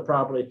goes off the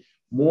property,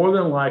 more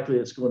than likely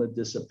it's going to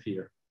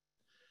disappear.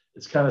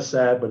 It's kind of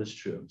sad, but it's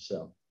true.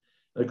 So,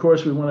 of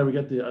course, whenever we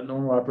get the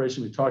normal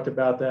operation, we talked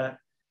about that.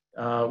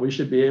 We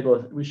should be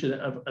able, we should,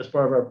 as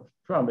part of our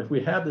problem, if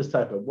we have this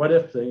type of what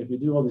if thing, if we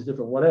do all these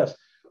different what ifs,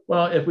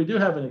 well, if we do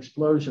have an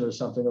explosion or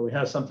something, or we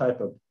have some type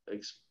of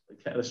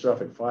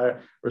catastrophic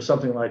fire or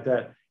something like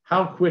that,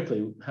 how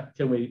quickly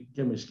can we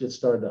get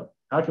started up?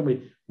 How can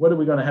we, what are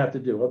we going to have to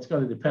do? Well, it's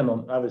going to depend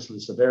on obviously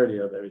the severity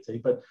of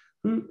everything, but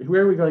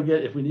where are we going to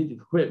get, if we need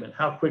equipment,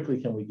 how quickly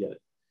can we get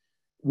it?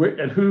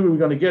 And who are we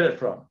going to get it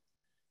from?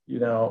 You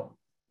know,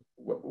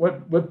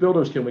 what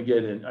builders can we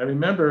get in? I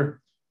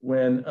remember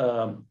when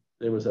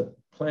there was a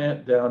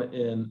plant down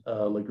in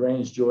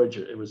LaGrange,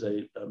 Georgia. It was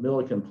a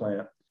Milliken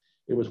plant.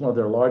 It was one of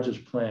their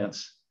largest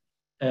plants.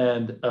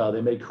 And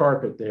they made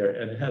carpet there,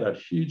 and it had a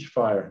huge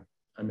fire.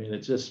 I mean, it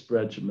just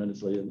spread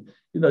tremendously. And,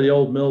 you know, the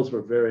old mills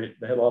were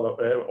they had a lot of,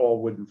 they had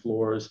all wooden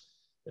floors.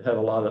 It had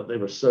a lot of, they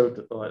were soaked.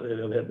 They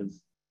had been,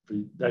 for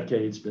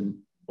decades,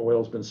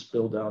 oil's been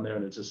spilled down there,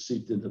 and it just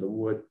seeped into the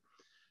wood.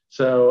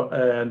 So,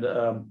 and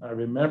I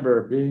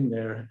remember being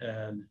there,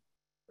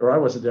 or I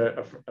wasn't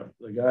there,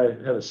 the guy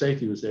who had a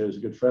safety was there, he was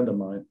a good friend of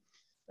mine.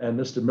 And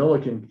Mr.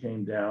 Milliken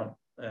came down,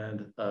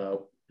 and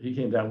he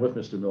came down with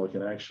Mr.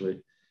 Milliken,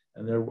 actually.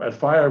 And a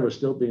fire was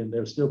still they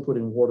were still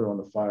putting water on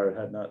the fire. It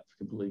had not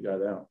completely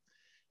got out.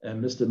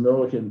 And Mr.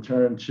 Milliken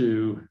turned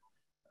to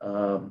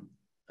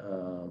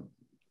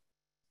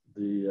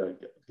the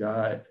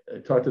guy,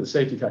 talked to the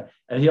safety guy.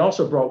 And he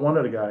also brought one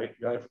other guy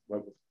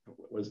what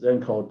was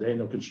then called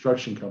Daniel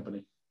Construction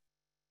Company.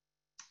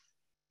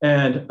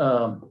 And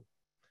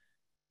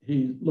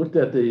he looked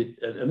at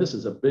and this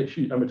is a big,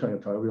 huge, I'm talking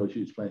about a real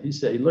huge plant. He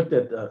said, he looked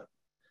at the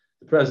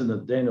president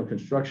of Daniel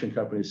Construction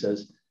Company,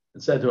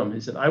 and said to him, he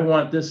said, I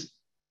want this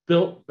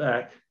built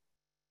back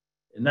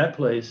in that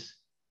place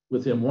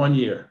within 1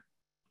 year.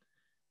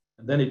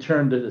 And then he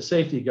turned to the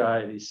safety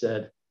guy and he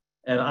said,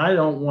 and I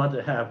don't want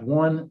to have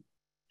one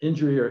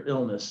injury or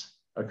illness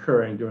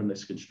occurring during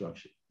this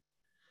construction.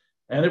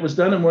 And it was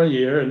done in 1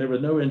 year, and there were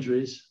no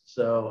injuries.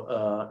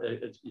 So,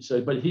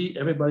 but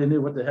everybody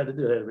knew what they had to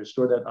do. They had to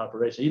restore that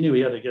operation. He knew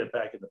he had to get it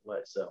back into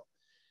place. So,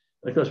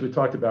 and of course, we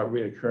talked about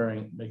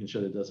reoccurring, making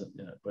sure that it doesn't,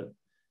 you know, but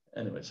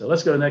anyway, so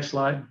let's go to the next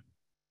slide.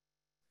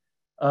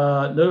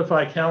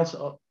 Notify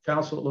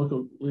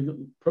local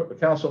legal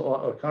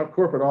council,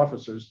 corporate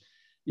officers,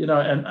 you know,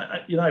 and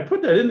I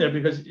put that in there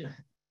because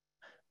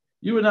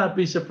you would not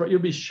be surprised, you'll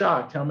be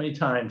shocked how many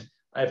times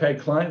I've had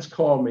clients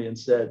call me and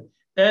said,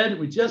 Ed,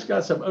 we just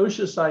got some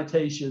OSHA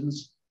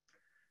citations,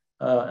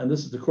 and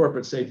this is the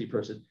corporate safety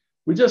person.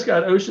 We just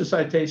got OSHA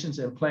citations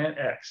in Plant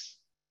X.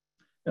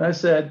 And I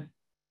said,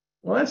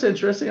 well, that's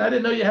interesting. I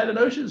didn't know you had an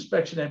OSHA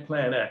inspection at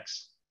Plant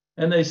X.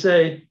 And they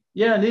say,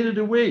 yeah, neither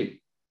do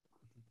we.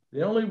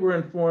 They only were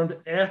informed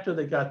after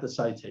they got the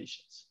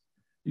citations.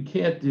 You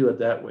can't do it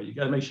that way. You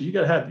got to make sure you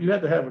have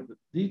to have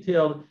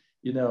detailed,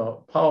 you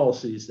know,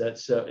 policies that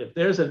so if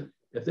there's an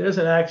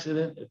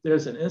accident, if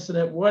there's an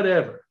incident,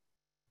 whatever,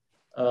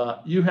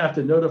 you have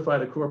to notify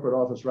the corporate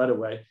office right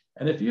away.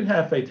 And if you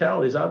have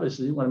fatalities,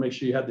 obviously you want to make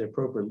sure you have the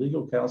appropriate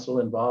legal counsel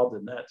involved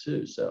in that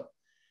too. So,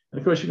 and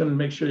of course you're going to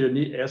make sure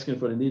you're asking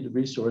for the needed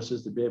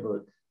resources to be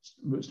able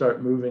to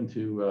start moving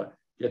to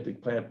get the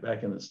plant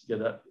back and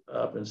get up.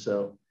 And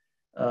so.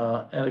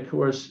 And of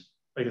course,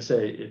 like I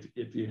say,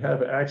 if you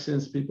have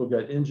accidents, people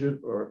get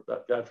injured, or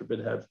God forbid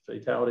have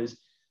fatalities,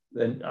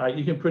 then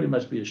you can pretty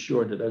much be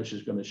assured that OSHA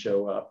is going to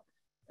show up,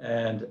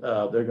 and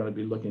they're going to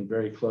be looking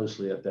very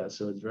closely at that.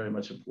 So it's very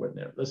much important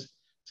there. Let's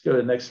go to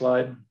the next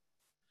slide.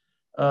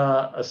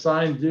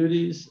 Assigned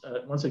duties.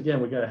 Once again,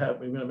 we're going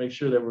to make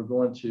sure that we're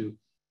going to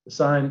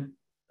assign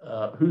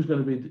who's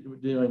going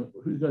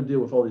to deal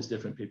with all these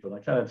different people. And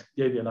I kind of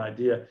gave you an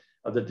idea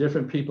of the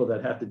different people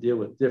that have to deal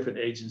with different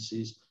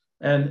agencies.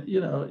 And, you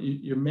know,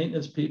 your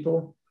maintenance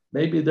people,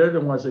 maybe they're the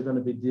ones that are going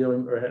to be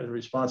dealing or have the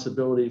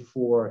responsibility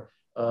for,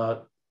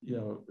 you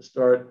know,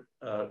 start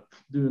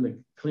doing the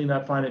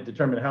cleanup,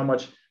 determine how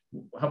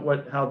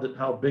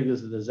big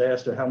is the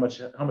disaster, how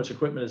much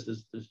equipment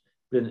has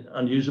been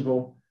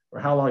unusable, or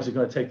how long is it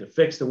going to take to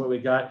fix what we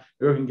got,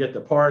 who can get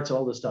the parts,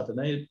 all this stuff.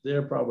 And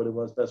they're probably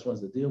the best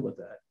ones to deal with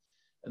that.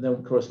 And then,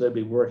 of course, they'll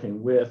be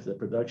working with the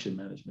production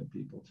management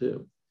people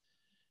too.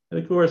 And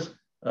of course,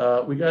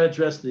 we got to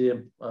address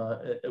the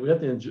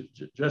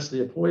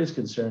employees'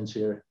 concerns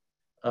here,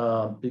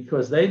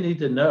 because they need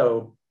to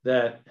know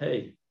that,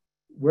 hey,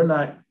 we're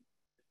going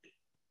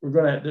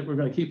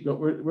to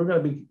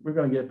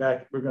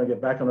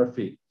get back on our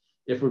feet.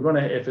 If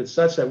it's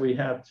such that we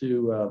have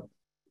to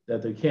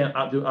that they can't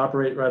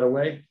operate right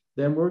away,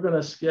 then we're going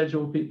to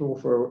schedule people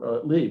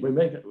for leave.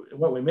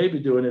 What we may be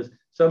doing is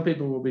some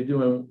people will be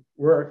doing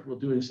work,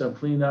 doing some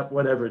cleanup,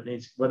 whatever they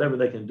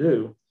can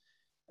do.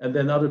 And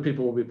then other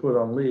people will be put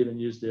on leave and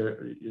use their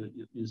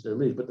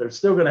leave, but they're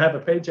still going to have a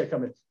paycheck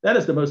coming. That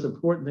is the most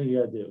important thing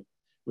you got to do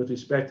with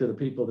respect to the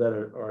people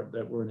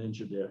that weren't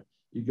injured there.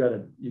 You got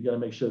to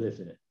make sure they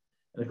fit.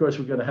 And of course,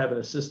 we're going to have an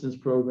assistance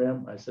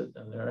program. I said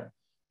in there.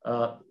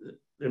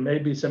 There may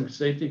be some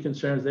safety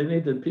concerns.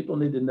 People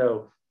need to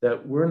know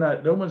that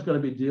no one's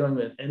going to be dealing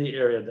with any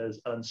area that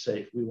is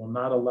unsafe. We will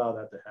not allow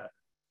that to happen.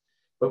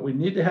 But we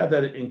need to have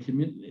that in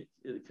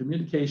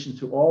communication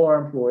to all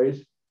our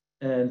employees,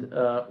 and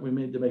we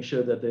need to make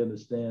sure that they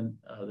understand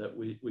that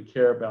we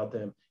care about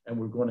them, and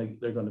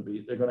they're going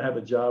to have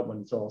a job when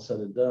it's all said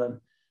and done,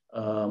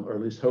 or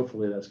at least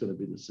hopefully that's going to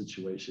be the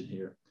situation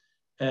here.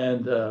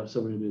 And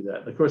so we do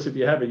that. And of course, if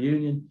you have a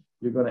union,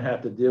 you're going to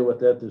have to deal with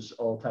that. There's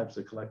all types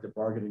of collective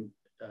bargaining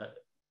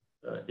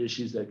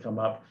issues that come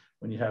up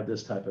when you have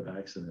this type of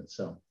accident.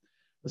 So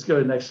let's go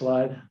to the next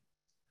slide.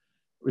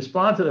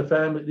 Respond to the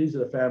family. These are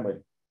the family.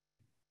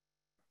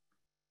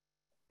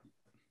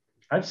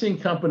 I've seen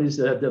companies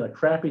that have done a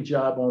crappy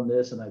job on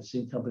this, and I've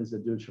seen companies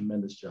that do a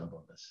tremendous job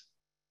on this.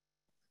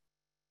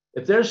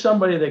 If there's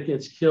somebody that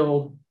gets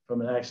killed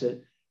from an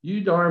accident,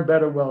 you darn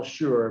better well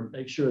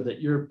make sure that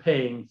you're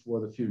paying for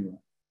the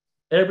funeral.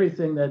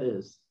 Everything that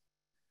is.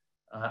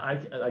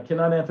 I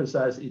cannot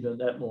emphasize even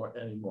that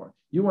anymore.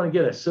 You want to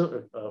get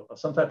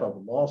some type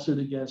of lawsuit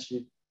against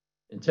you,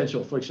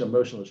 intentional infliction of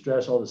emotional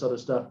distress, all this other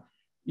stuff,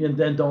 and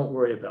then don't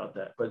worry about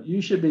that. But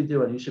you should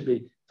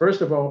be,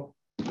 first of all,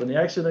 when the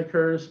accident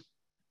occurs,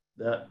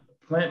 the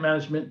plant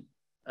management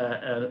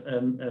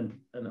and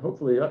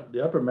hopefully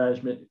the upper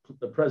management,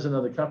 the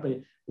president of the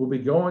company, will be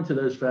going to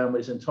those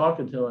families and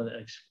talking to them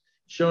and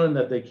showing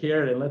that they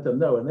care and let them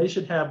know. And they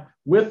should have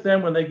with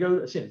them when they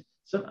go.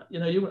 So,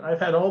 I've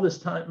had all this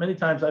time, many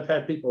times I've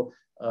had people,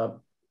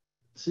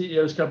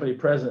 CEOs, company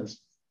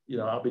presidents,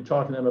 I'll be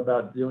talking to them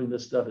about doing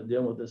this stuff and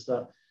dealing with this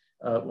stuff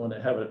when they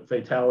have a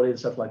fatality and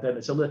stuff like that.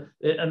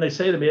 And they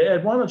say to me,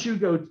 Ed, why don't you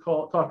go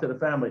talk to the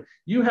family?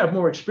 You have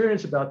more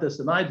experience about this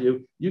than I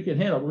do. You can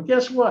handle it. Well,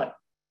 guess what?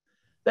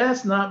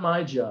 That's not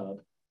my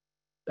job.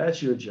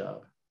 That's your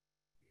job.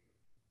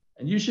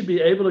 And you should be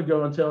able to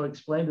go and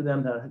explain to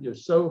them that you're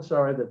so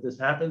sorry that this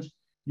happens.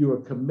 You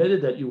are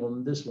committed that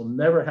this will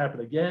never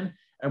happen again,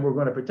 and we're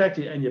going to protect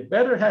you. And you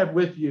better have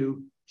with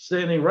you,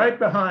 standing right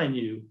behind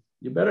you,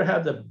 you better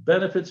have the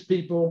benefits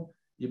people.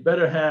 You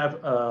better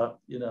have,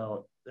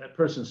 that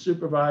person's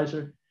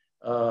supervisor.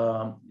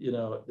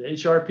 The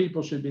HR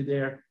people should be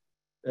there,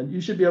 and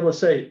you should be able to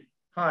say,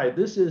 "Hi,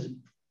 this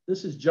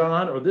is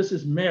John, or this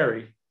is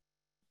Mary,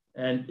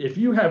 and if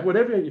you have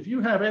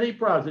any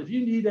problems, if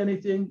you need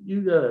anything,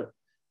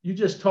 you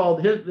just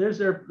call. There's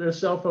their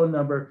cell phone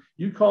number.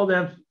 You call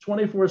them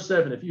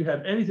 24/7 if you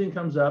have anything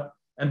comes up,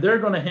 and they're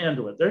going to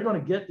handle it. They're going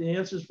to get the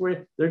answers for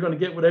you. They're going to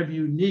get whatever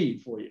you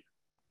need for you.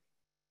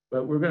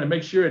 But we're going to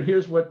make sure. And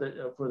here's what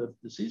for the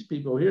deceased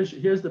people.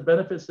 Here's the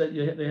benefits that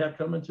they have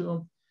coming to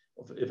them.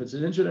 If it's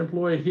an injured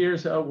employee,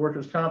 here's how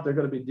workers' comp. They're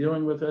going to be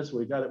dealing with us.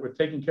 We're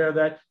taking care of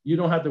that. You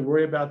don't have to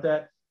worry about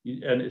that.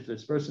 And if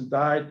this person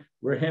died,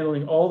 we're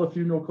handling all the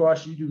funeral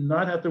costs. You do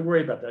not have to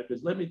worry about that,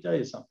 because let me tell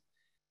you something.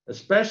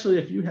 Especially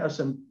if you have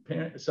some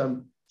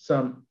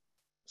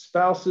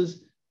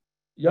spouses,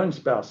 young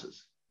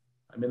spouses.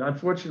 I mean,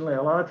 unfortunately,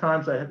 a lot of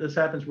times this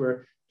happens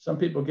where some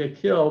people get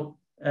killed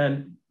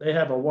and they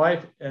have a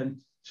wife and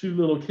 2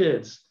 little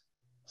kids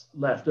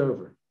left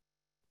over.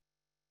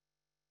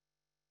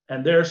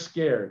 And they're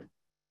scared,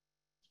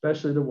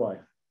 especially the wife.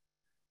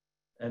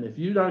 And if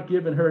you're not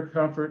giving her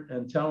comfort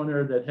and telling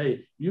her that,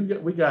 hey,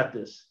 we got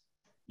this.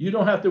 You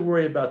don't have to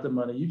worry about the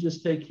money. You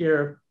just take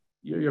care of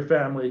your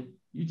family.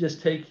 You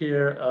just take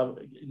care of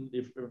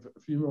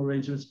funeral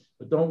arrangements,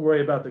 but don't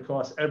worry about the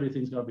cost.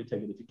 Everything's going to be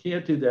taken. If you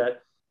can't do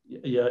that,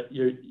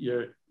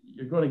 you're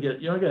going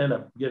to end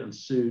up getting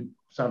sued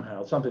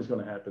somehow. Something's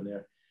going to happen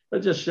there. But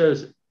it just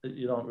shows that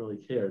you don't really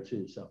care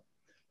too. So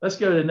let's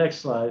go to the next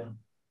slide.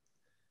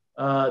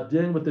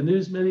 Dealing with the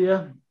news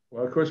media.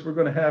 Well, of course, we're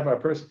going to have our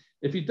person.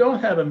 If you don't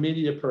have a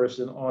media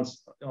person on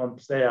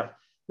staff,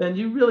 then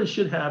you really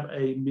should have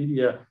a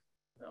media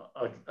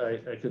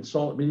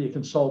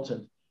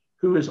consultant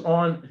who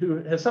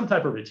has some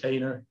type of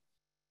retainer,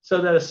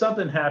 so that if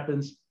something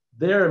happens,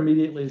 they're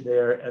immediately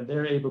there and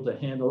they're able to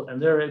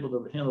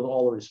handle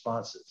all the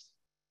responses.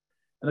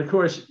 And of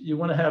course, you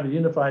want to have a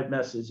unified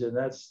message, and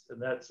that's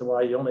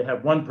why you only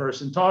have one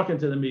person talking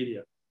to the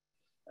media.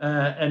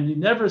 And you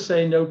never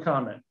say no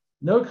comment.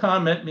 No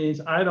comment means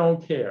I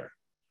don't care,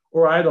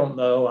 or I don't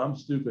know, I'm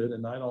stupid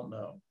and I don't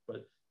know.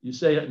 But you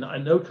say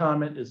no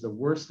comment is the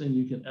worst thing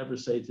you can ever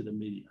say to the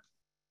media.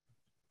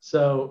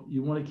 So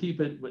you want to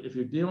keep it, if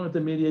you're dealing with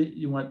the media,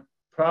 you want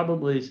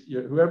probably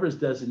whoever is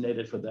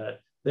designated for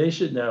that, they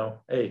should know,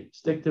 hey,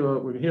 stick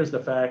to it. Here's the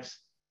facts,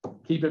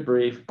 keep it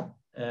brief.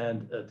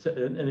 And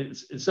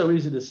it's so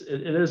easy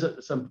it is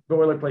some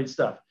boilerplate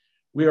stuff.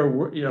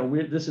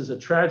 This is a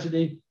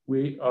tragedy.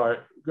 We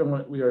are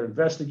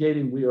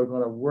investigating. We are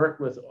going to work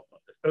with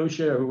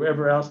OSHA or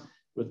whoever else,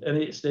 with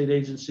any state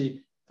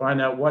agency, find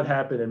out what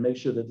happened and make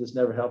sure that this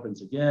never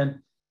happens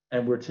again.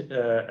 And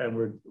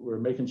we're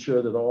making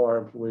sure that all our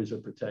employees are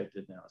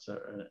protected now. So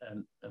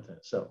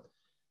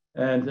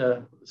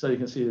you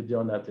can see they're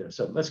doing that there.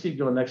 So let's keep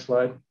going. Next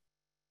slide.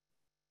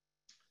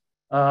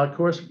 Of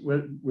course,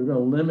 we're going to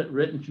limit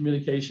written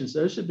communications.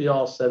 Those should be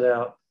all set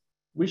out.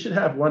 We should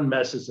have one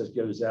message that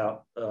goes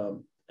out,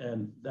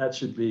 and that's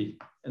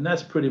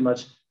pretty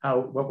much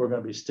what we're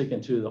going to be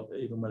sticking to,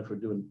 even if we're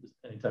doing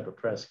any type of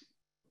press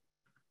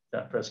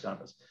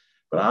conference.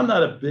 But I'm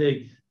not a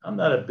big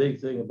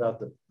thing about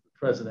the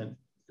president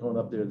going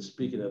up there and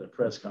speaking at a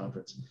press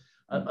conference,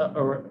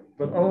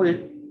 but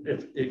only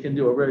if it can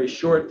do a very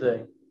short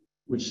thing,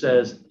 which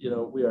says,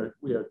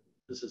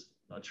 this is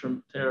a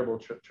terrible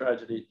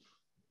tragedy.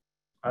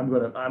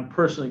 I'm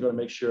personally going to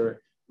make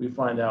sure we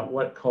find out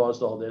what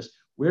caused all this.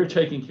 We're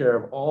taking care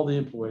of all the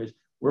employees.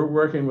 We're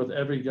working with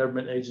every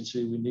government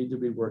agency we need to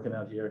be working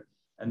out here,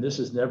 and this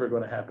is never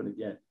going to happen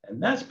again.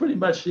 And that's pretty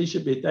much, he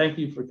should be, thank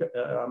you for,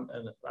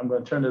 and I'm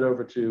going to turn it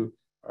over to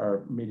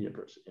our media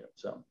person here.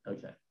 So,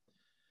 okay.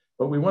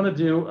 But we want to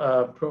do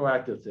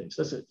proactive things.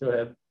 That's it, go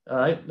ahead. All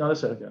right, no,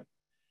 that's okay.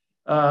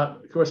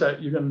 Of course,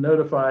 you're going to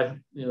notify,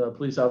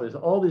 police officers.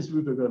 All these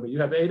groups are going to be,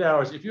 you have 8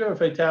 hours. If you have a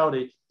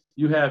fatality,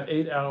 you have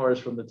 8 hours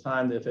from the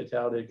time the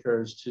fatality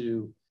occurs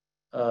to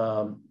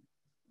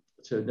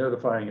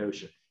notifying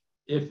OSHA.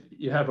 If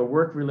you have a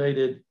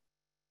work-related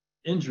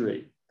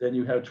injury, then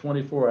you have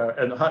 24 hours,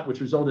 and which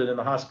resulted in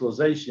a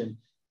hospitalization,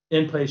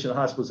 inpatient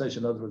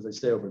hospitalization. In other words, they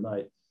stay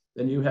overnight.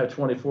 Then you have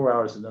 24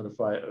 hours to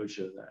notify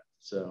OSHA of that.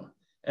 So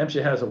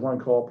MSHA has a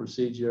one-call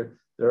procedure.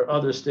 There are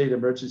other state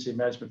emergency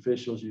management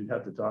officials you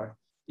have to talk.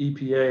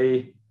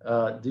 EPA,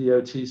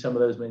 DOT, some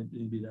of those may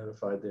need to be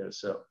notified there.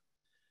 So,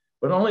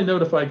 but only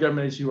notify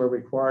government agencies who are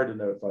required to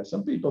notify.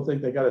 Some people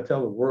think they got to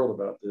tell the world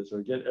about this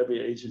or get every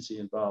agency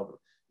involved,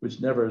 which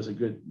never is a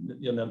good,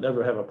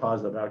 never have a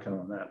positive outcome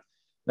on that.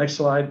 Next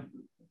slide.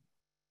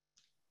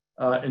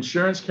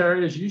 Insurance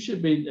carriers, you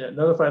should be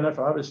notified enough.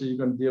 Obviously, you're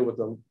going to deal with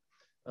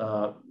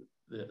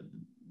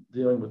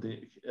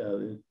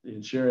the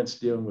insurance,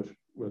 dealing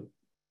with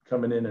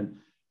coming in and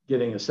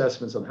getting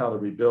assessments on how to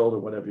rebuild or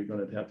whatever. You're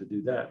going to have to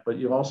do that. But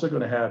you're also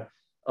going to have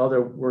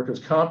other workers'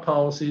 comp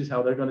policies,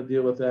 how they're going to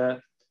deal with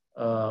that.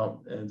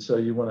 And so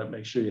you want to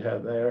make sure you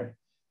have there.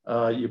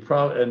 You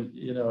probably,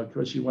 and of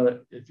course, you want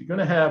to, if you're going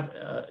to have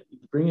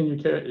bring in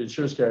your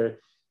insurance carrier,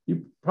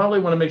 you probably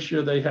want to make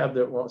sure they have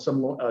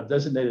some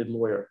designated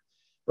lawyer.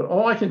 But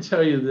all I can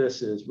tell you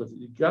this is,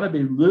 you've got to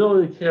be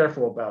really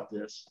careful about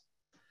this.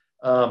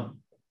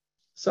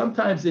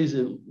 Sometimes these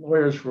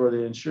lawyers for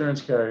the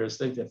insurance carriers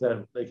think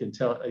that they can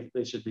tell,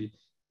 they should be,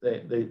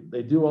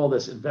 they do all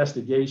this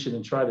investigation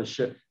and try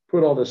to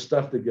put all this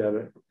stuff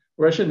together.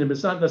 Or I shouldn't,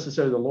 it's not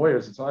necessarily the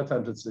lawyers. It's a lot of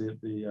times it's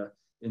the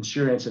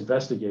insurance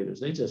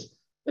investigators.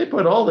 They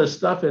put all this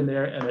stuff in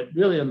there, and it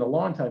really in the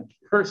long time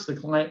hurts the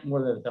client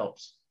more than it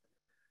helps.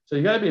 So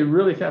you got to be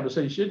really careful.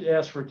 So you should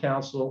ask for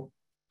counsel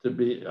to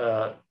be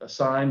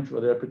assigned for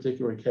their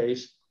particular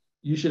case.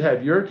 You should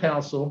have your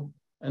counsel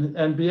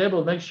and be able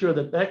to make sure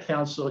that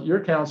counsel,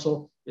 your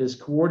counsel, is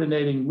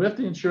coordinating with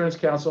the insurance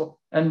counsel,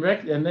 and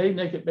they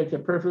make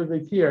it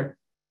perfectly clear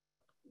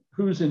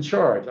who's in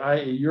charge,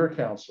 i.e. your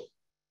counsel.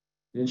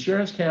 The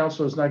insurance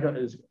counsel is going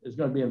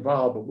to be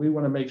involved, but we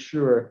want to make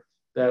sure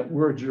that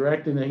we're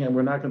directing it, and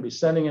we're not going to be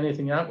sending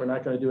anything out. We're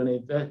not going to do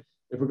any.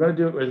 If we're going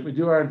to do it, as we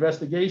do our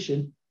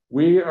investigation,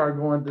 we're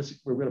going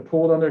to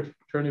pull it under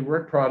attorney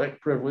work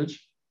product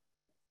privilege,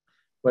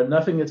 but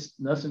nothing gets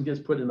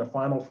put in the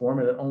final form,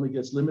 and it only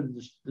gets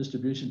limited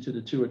distribution to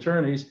the 2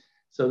 attorneys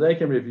so they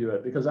can review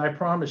it. Because I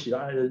promise you,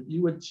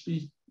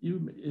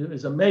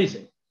 it's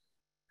amazing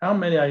how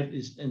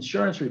many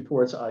insurance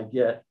reports I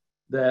get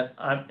that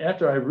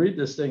after I read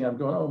this thing, I'm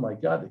going, oh my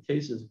God,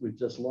 we've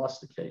just lost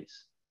the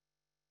case.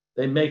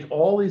 They make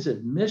all these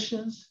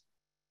admissions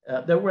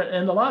and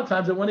a lot of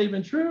times it wasn't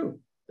even true.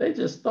 They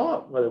just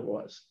thought what it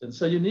was. And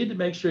so you need to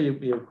make sure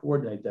you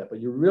coordinate that, but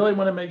you really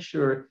want to make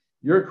sure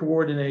you're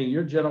coordinating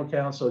your general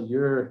counsel, is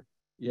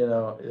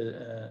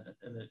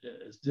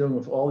dealing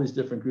with all these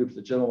different groups,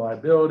 the general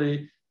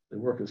liability, the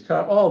workers'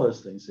 comp, all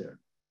those things there,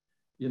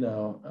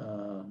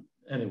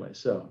 anyway,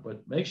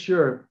 but make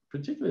sure,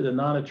 particularly the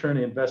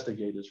non-attorney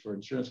investigators for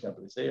insurance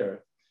companies, they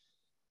are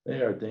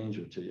a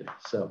danger to you.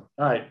 So,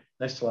 all right,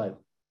 next slide.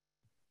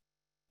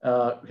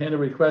 Handle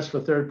requests for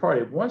third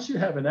party. Once you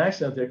have an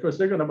accident there, of course,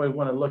 they're going to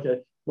want to look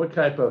at what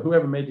type of,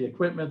 whoever made the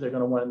equipment, they're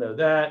going to want to know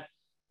that.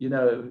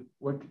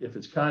 What if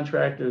it's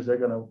contractors, they're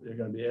going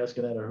to be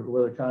asking that, or who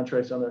are the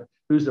contracts owner,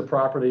 who's the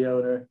property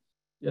owner,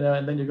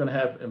 and then you're going to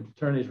have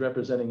attorneys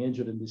representing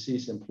injured and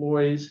deceased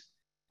employees.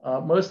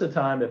 Most of the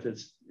time, if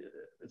it's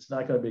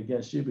not going to be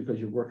against you because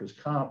your workers'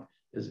 comp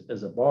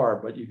is a bar,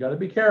 but you got to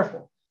be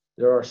careful.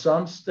 There are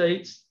some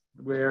states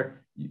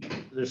where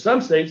there's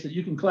some states that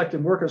you can collect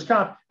in workers'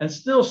 comp and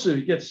still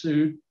get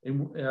sued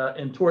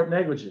in tort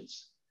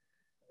negligence,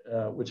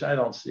 which I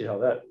don't see how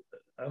that,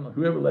 I don't know,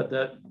 whoever let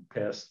that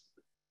pass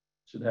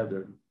should have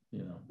their,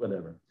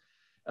 whatever.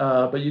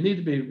 But you need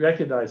to be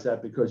recognize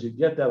that, because you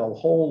get that a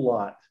whole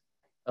lot.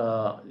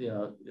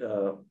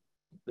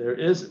 There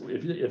is,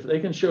 if they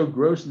can show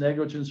gross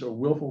negligence or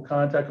willful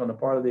contact on the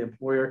part of the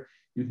employer,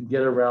 you can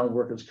get around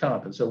workers'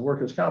 comp. And so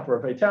workers' comp for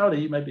a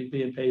fatality, you might be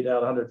being paid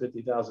out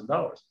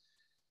 $150,000.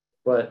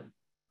 But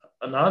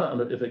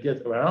if it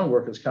gets around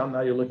workers' comp,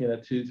 now you're looking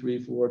at $2,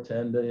 $3, $4,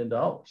 $10 million.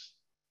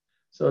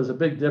 So there's a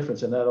big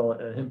difference, and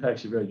that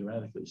impacts you very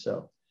dramatically.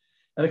 So,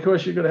 and of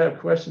course, you're going to have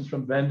questions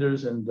from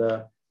vendors, and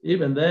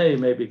even they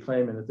may be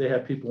claiming that they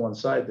have people on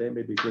site, they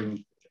may be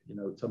bringing,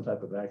 some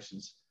type of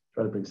actions,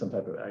 try to bring some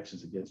type of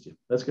actions against you.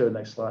 Let's go to the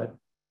next slide.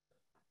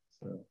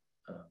 So,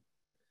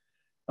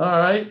 all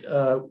right,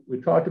 we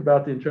talked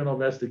about the internal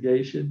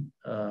investigation.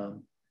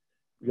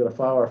 We got to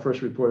file our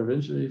first report of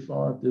injury.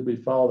 Did we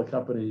follow the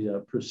company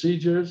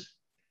procedures?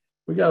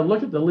 We got to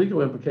look at the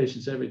legal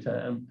implications every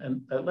time.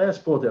 And that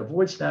last bullet,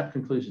 avoid snap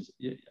conclusions.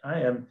 It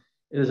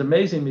is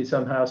amazing to me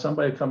somehow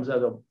somebody comes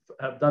out of,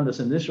 have done this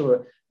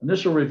initial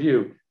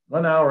review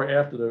 1 hour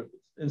after the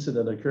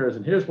incident occurs,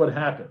 and here's what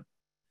happened.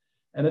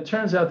 And it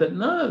turns out that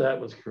none of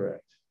that was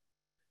correct.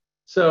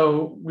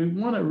 So we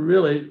want to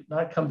really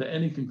not come to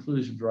any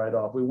conclusions right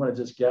off. We want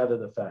to just gather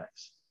the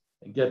facts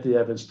and get the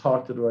evidence,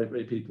 talk to the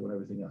right people and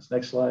everything else.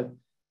 Next slide.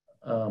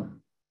 And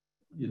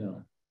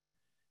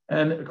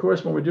of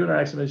course, when we're doing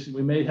our examinations,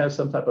 we may have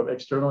some type of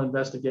external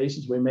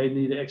investigations. We may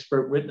need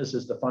expert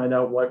witnesses to find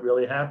out what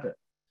really happened.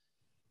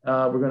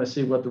 We're going to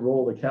see what the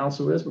role of the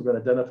counsel is. We're going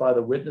to identify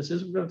the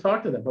witnesses. We're going to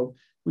talk to them. But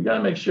we got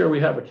to make sure we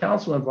have a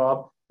counsel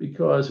involved,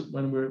 because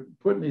when we're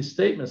putting these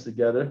statements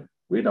together,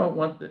 we don't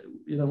want,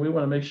 we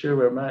want to make sure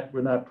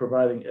we're not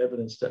providing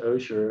evidence to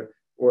OSHA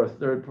or a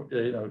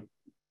third,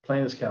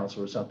 plaintiff's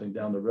counsel or something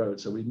down the road.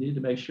 So we need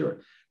to make sure.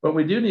 But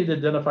we do need to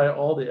identify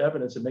all the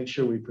evidence and make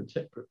sure we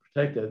protect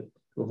it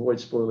to avoid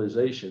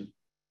spoliation,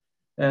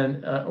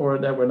 and or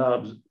that we're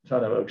not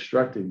trying to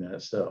obstructing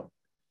that. So,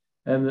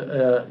 and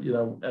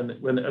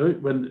and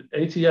when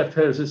ATF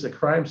tells this is a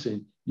crime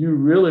scene, you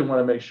really want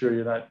to make sure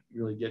you're not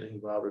really getting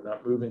involved or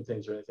not moving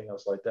things or anything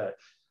else like that.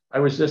 I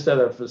was just at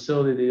a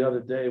facility the other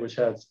day which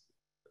had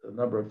a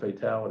number of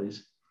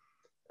fatalities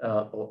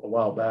a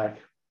while back,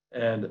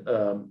 and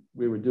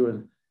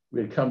we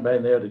had come by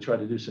there to try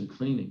to do some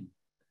cleaning,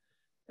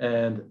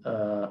 and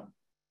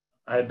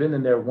I had been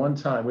in there one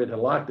time. We had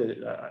locked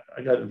it.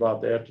 I got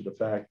involved after the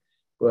fact,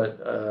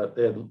 but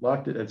they had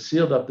locked it and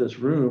sealed up this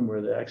room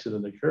where the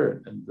accident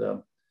occurred. And,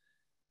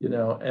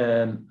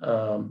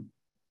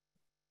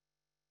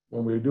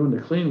 when we were doing the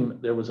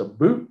cleaning, there was a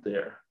boot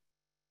there,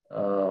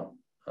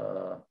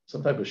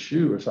 some type of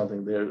shoe or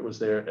something there. It was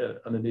there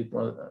underneath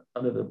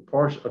under the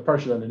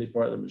partition underneath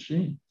part of the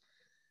machine.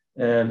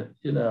 And,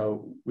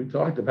 we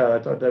talked about, I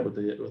talked that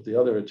with the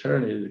other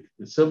attorney,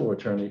 the civil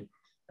attorney.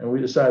 And we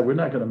decided we're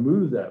not going to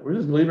move that. We're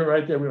just going to leave it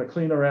right there. We're going to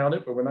clean around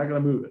it, but we're not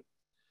going to move it.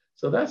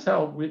 So that's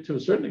how we, to a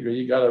certain degree,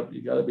 you got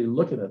to be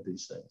looking at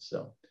these things.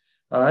 So,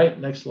 all right,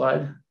 next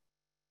slide.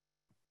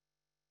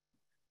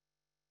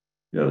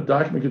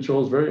 Document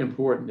control is very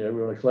important there.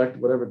 We're going to collect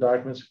whatever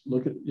documents,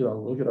 look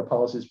at our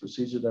policies,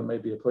 procedures that may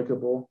be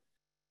applicable.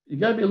 You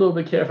got to be a little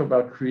bit careful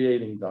about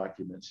creating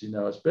documents,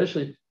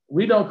 especially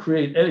we don't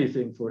create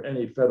anything for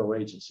any federal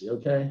agency,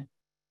 okay?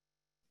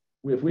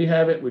 If we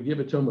have it, we give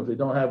it to them. If we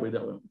don't have it, we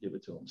don't give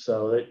it to them.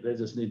 So they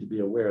just need to be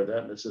aware of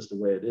that, and it's just the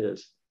way it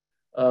is.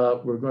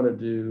 We're going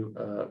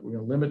to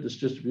limit this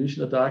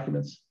distribution of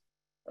documents.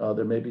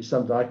 There may be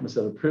some documents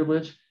that are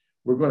privileged.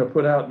 We're going to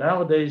put out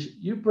nowadays,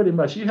 I'm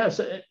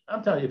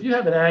telling you, if you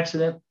have an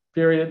accident,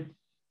 period,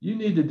 you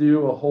need to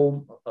do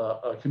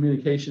a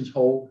communications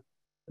hold.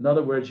 In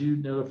other words, you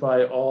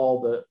notify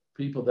all the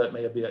people that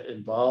may be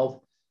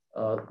involved,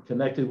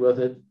 connected with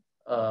it,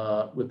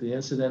 with the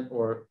incident,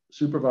 or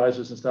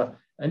supervisors and stuff.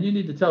 And you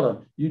need to tell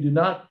them, you do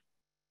not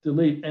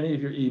delete any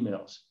of your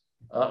emails.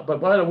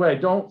 But by the way,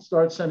 don't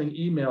start sending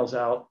emails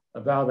out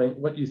about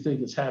what you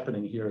think is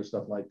happening here and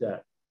stuff like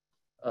that.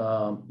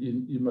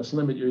 You must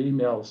limit your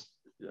emails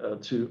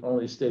to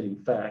only stating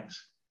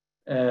facts.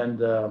 And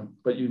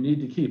but you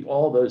need to keep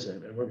all those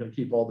in, and we're going to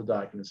keep all the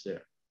documents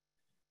there.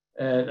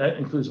 And that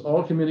includes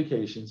all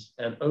communications.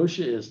 And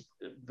OSHA is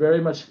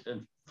very much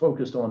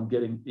focused on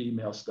getting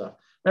email stuff.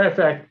 Matter of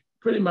fact,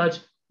 pretty much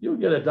you're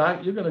going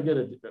to get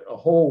a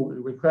whole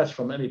request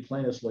from any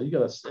plaintiff's lawyer. You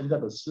got to end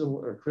up a civil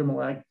or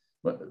criminal act.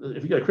 But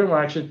if you get a criminal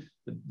action,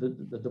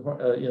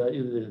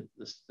 either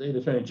the state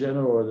attorney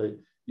general or the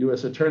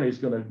U.S. attorney is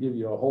going to give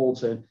you a hold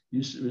saying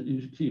you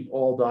should keep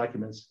all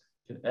documents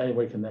in any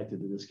way connected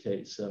to this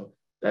case. So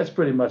that's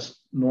pretty much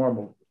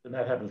normal, and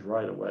that happens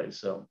right away.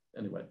 So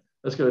anyway,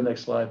 let's go to the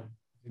next slide.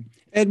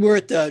 Ed, we're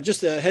at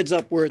just a heads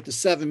up, we're at the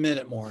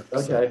 7-minute mark.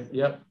 Okay. So.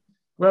 Yep.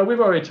 Well,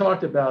 we've already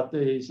talked about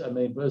these. I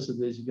mean, most of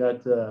these you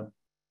got,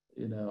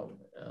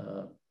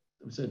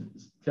 we said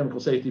Chemical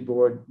Safety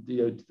Board,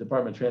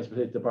 Department of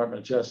Transportation, Department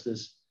of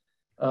Justice.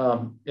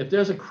 If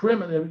there's a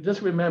criminal,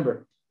 just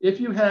remember, if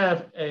you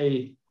have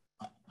a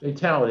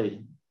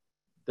fatality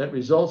that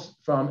results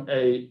from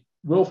a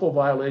willful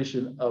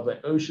violation of an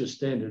OSHA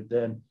standard,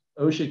 then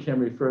OSHA can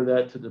refer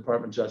that to the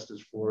Department of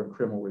Justice for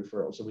criminal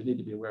referral. So we need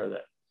to be aware of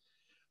that.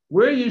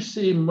 Where you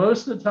see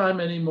most of the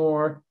time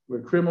anymore where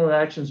criminal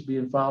actions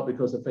being filed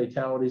because of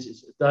fatalities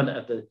is done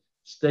at the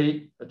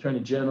state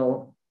attorney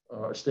general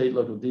or state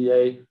local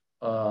DA,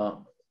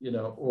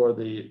 or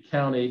the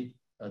county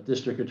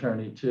district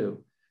attorney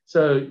too.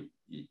 So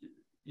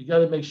you got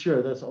to make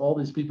sure that's all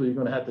these people you're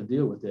going to have to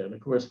deal with there. And of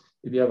course,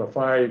 if you have a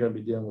fire, you're going to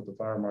be dealing with the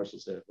fire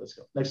marshals there. Let's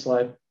go. Next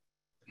slide.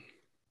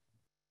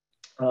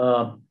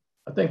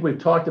 I think we've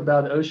talked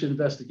about OSHA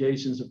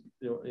investigations,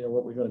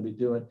 what we're going to be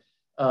doing.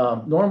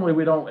 Normally,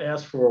 we don't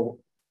ask for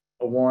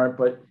a warrant,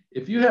 but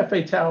if you have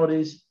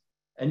fatalities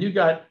and you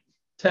got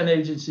 10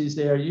 agencies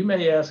there, you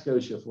may ask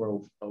OSHA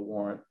for a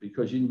warrant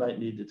because you might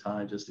need the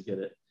time just to get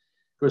it.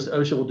 Of course,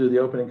 OSHA will do the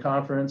opening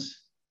conference.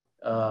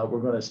 We're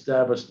going to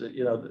establish that,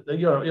 you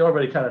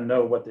already kind of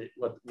know what the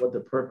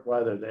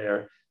why they're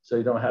there, so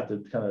you don't have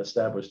to kind of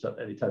establish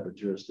any type of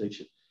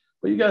jurisdiction.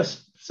 But you got to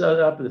set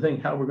up the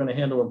thing how we're going to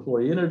handle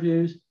employee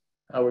interviews,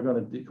 how we're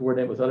going to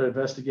coordinate with other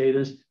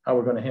investigators, how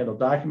we're going to handle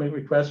document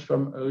requests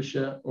from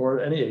OSHA or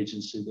any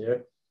agency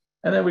there.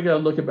 And then we got to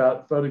look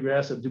about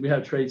photographs of, do we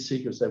have trade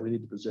secrets that we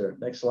need to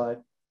preserve? Next slide.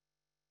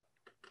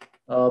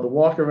 The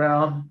walk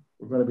around,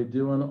 we're going to be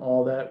doing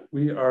all that.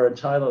 We are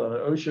entitled on an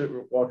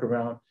OSHA walk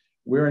around.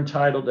 We're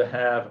entitled to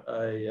have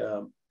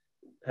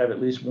have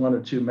at least 1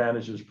 or 2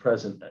 managers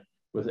present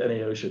with any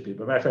OSHA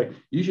people. Matter of fact,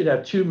 you should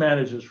have 2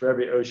 managers for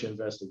every OSHA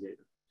investigator.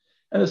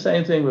 And the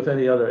same thing with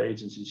any other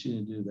agency. You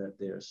shouldn't do that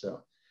there.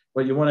 So,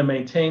 but you want to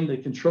maintain the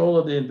control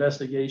of the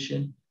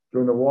investigation.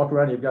 During the walk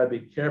around, you've got to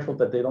be careful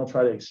that they don't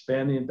try to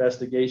expand the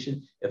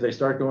investigation. If they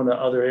start going to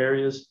other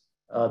areas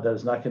that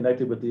is not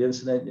connected with the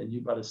incident, and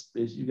you got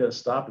to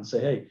stop and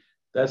say, hey,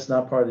 that's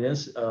not part of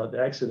the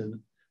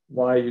accident.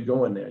 Why are you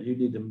going there? You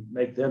need to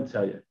make them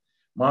tell you.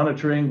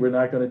 Monitoring, we're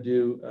not going to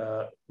do.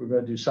 We're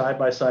going to do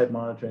side-by-side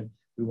monitoring.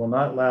 We will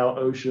not allow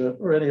OSHA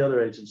or any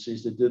other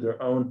agencies to do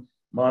their own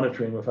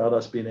monitoring without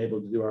us being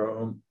able to do our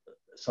own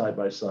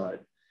side-by-side.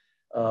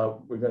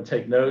 We're going to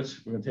take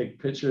notes. We're going to take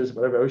pictures.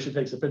 Whatever OSHA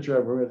takes a picture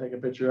of, we're going to take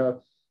a picture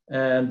of.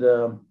 And,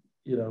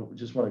 we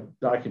just want to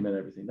document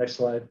everything. Next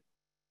slide.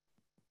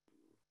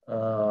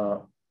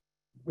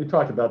 We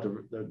talked about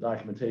the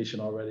documentation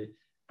already.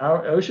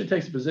 Our OSHA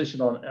takes a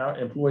position on our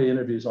employee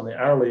interviews on the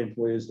hourly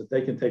employees that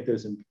they can take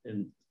those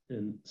in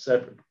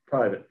separate,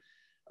 private.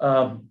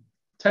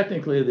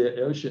 Technically, the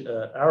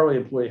OSHA hourly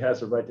employee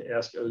has the right to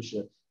ask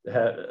OSHA to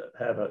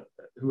have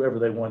whoever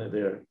they wanted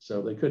there.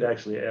 So they could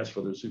actually ask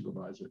for their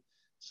supervisor.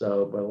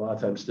 So, but a lot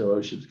of times still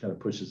OSHA kind of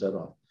pushes that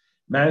off.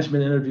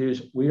 Management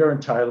interviews, we are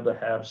entitled to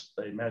have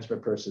a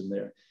management person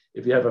there.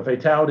 If you have a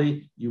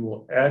fatality, you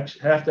will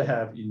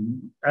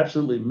you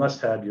absolutely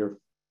must have your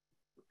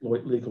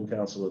legal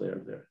counselor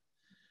there.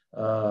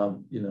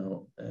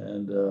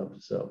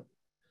 So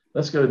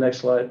let's go to the next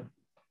slide.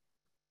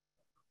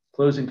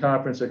 Closing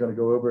conference, they're going to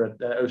go over,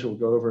 OSHA will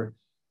go over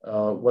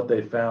what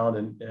they found,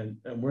 and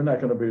we're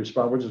not going to be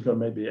responding. We're just going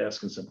to maybe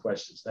asking some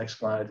questions. Next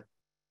slide.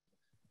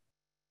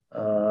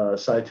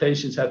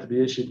 Citations have to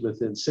be issued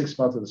within 6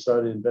 months of the start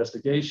of the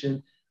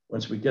investigation.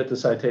 Once we get the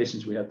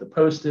citations, we have to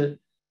post it.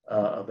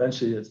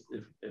 Eventually,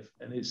 if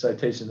any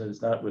citation that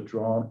is not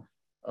withdrawn,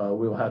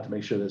 we will have to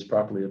make sure that it's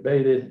properly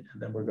abated,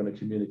 and then we're going to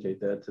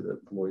communicate that to the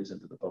employees and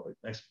to the public.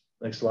 Next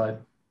slide.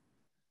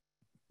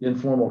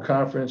 Informal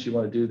conference, you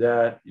want to do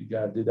that. You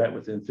got to do that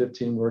within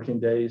 15 working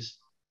days,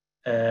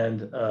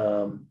 and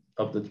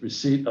of the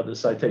receipt of the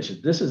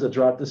citation. This is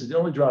the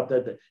only drop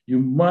dead. You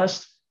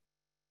must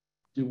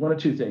do 1 or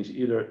 2 things.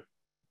 Either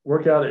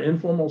work out an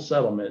informal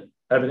settlement,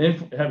 have an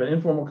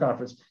informal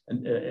conference,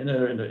 and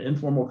enter into an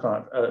informal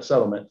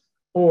settlement,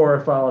 or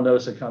file a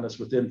notice of contest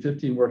within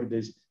 15 working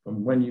days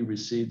from when you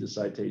receive the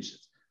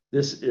citations.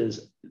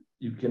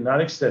 You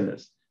cannot extend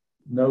this.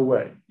 No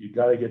way. You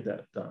got to get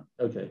that done.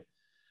 Okay.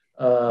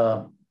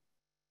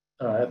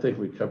 I think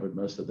we covered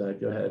most of that.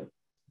 Go ahead.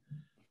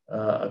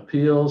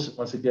 Appeals.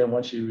 Once again,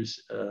 if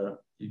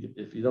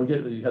you don't get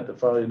it, you have to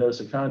file your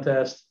notice of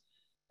contest,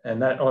 and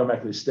that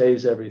automatically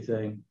stays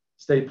everything.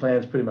 State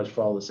plans pretty much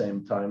follow the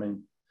same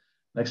timing.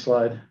 Next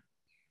slide.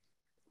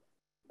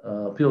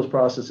 Appeals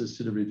processes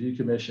to the review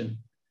commission.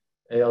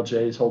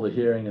 ALJs hold a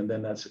hearing, and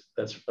then that's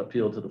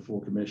appealed to the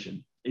full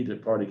commission. Either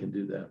party can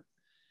do that.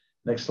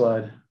 Next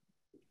slide.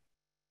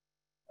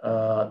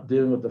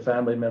 Dealing with the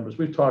family members.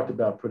 We've talked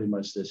about pretty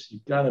much this.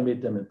 You've got to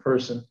meet them in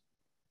person.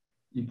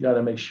 You've got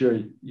to make sure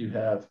you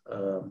have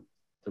the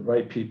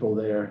right people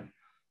there,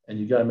 and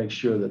you got to make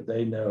sure that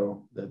they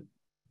know that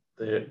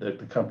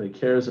the company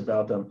cares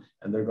about them,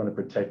 and they're going to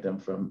protect them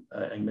from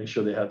and make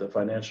sure they have the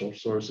financial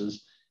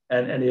sources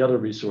and any other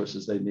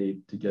resources they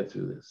need to get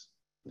through this.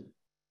 I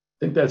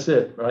think that's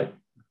it, right?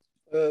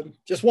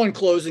 Just one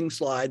closing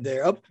slide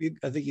there.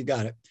 I think you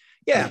got it.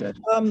 Yeah.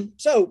 Okay.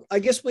 So I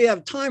guess we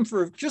have time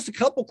for just a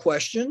couple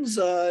questions.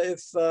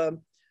 If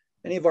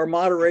any of our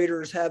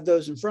moderators have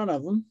those in front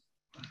of them.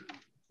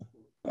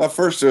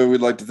 First,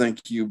 we'd like to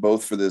thank you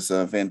both for this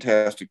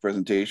fantastic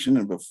presentation.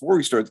 And before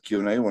we start the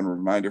Q&A, I want to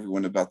remind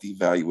everyone about the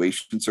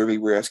evaluation survey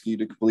we're asking you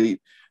to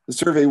complete. The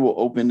survey will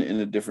open in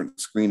a different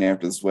screen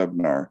after this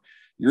webinar.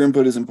 Your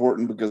input is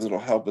important because it'll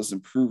help us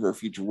improve our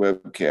future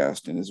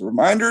webcast. And as a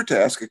reminder, to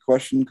ask a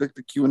question, click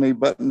the Q&A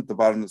button at the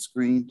bottom of the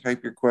screen,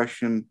 type your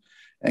question,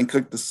 and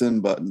click the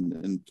send button.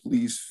 And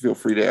please feel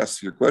free to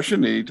ask your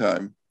question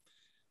anytime.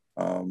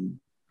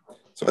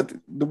 So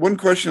the one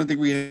question I think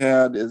we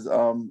had is,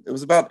 it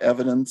was about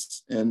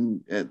evidence,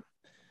 and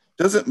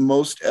doesn't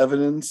most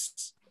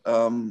evidence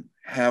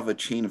have a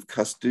chain of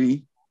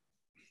custody?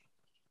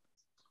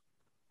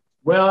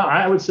 Well,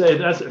 I would say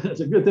that's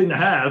a good thing to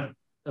have.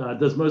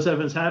 Does most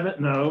evidence have it?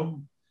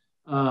 No.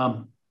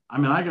 I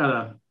mean, I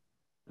got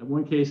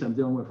one case I'm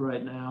dealing with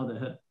right now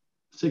that had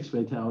 6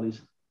 fatalities.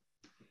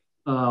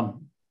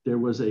 There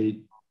was it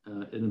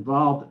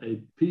involved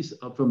a piece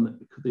from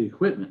the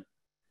equipment,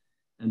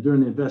 and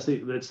during the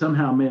investigation, that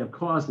somehow may have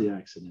caused the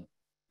accident.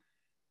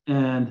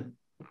 And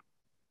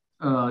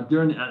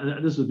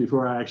this was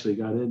before I actually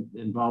got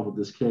involved with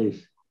this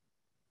case.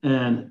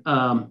 And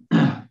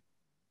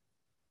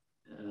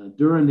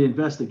during the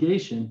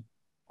investigation,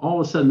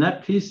 all of a sudden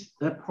that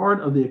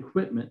part of the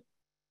equipment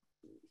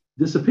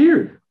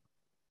disappeared.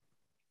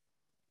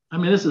 I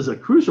mean, this is a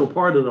crucial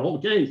part of the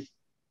whole case.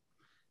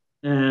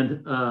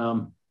 And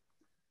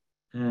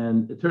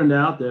it turned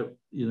out that,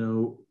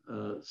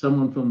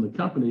 someone from the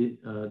company,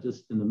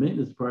 just in the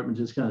maintenance department,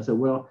 just kind of said,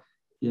 well,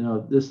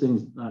 this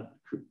thing's not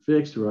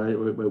fixed right,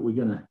 but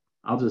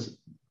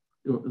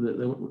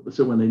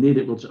so when they need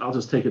it, I'll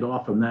just take it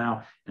off from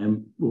now,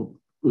 and we'll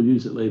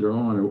use it later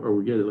on, or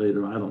we'll get it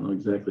later on. I don't know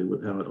exactly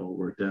how it all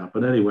worked out.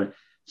 But anyway,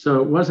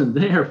 so it wasn't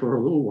there for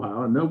a little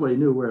while, and nobody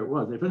knew where it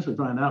was. They eventually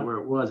found out where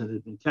it was, and it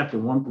had been kept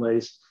in one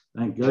place.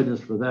 Thank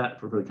goodness for that,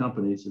 for the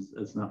company.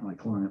 It's not my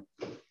client.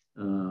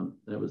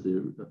 That was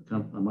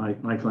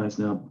my client's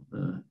now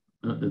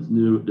is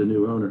the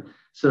new owner.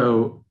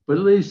 So, but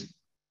at least,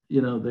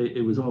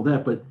 it was all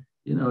that. But,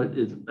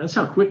 that's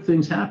how quick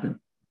things happen.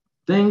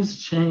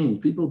 Things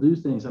change. People do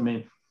things. I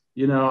mean,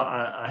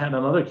 I had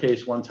another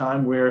case one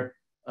time where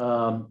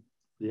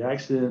the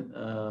accident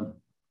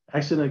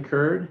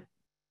occurred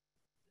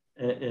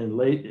in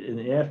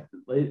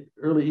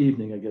early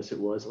evening, I guess it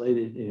was, late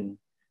evening.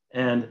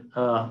 And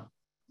the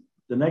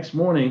next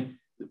morning,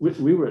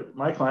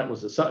 my client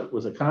was a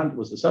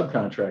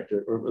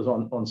subcontractor, or was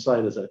on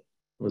site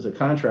was a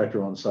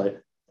contractor on site.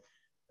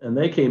 And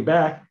they came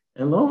back,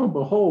 and lo and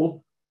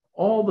behold,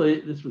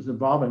 this was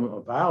involving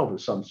a valve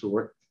of some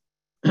sort.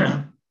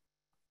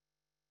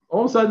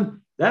 All of a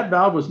sudden, that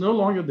valve was no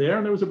longer there,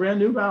 and there was a brand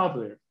new valve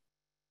there.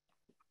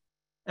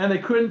 And they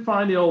couldn't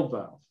find the old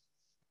valve.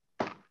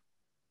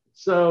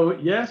 So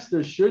yes,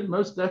 there should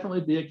most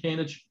definitely be a chain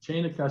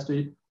of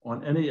custody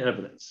on any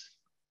evidence,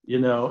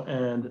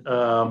 and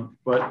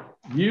but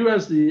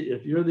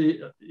if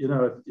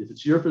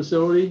it's your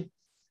facility,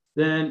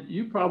 then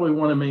you probably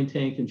want to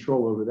maintain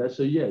control over that.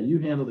 So yeah, you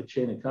handle the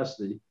chain of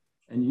custody,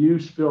 and you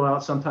fill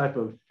out some type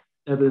of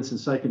evidence and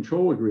site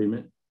control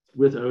agreement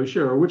with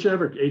OSHA or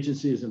whichever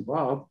agency is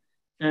involved,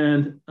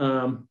 and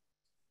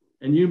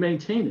you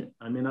maintain it.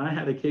 I mean, I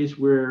had a case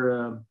where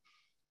an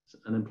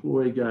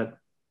employee got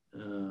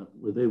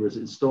where they was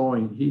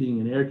installing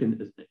heating air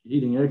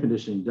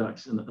conditioning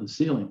ducts in the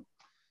ceiling,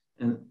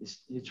 and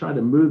he tried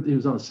to move. He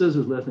was on a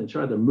scissors lift, and he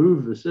tried to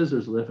move the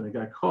scissors lift, and it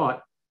got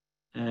caught,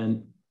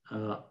 and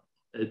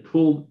it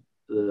pulled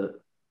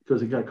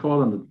because it got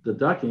caught on the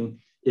ducting.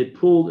 It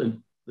pulled,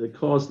 and it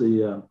caused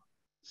the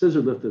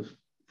scissor lift to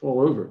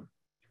fall over,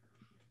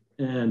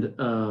 and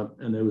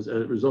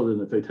it resulted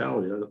in a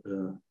fatality,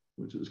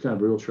 which was kind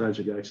of a real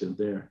tragic accident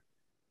there.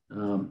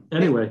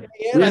 Anyway,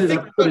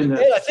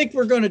 I think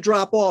we're going to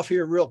drop off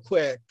here real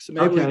quick. So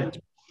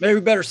maybe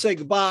we better say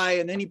goodbye.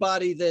 And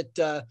anybody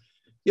that,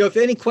 if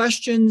any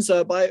questions,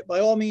 by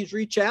all means,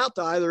 reach out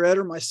to either Ed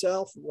or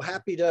myself. We're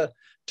happy to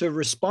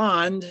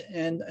respond.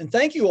 And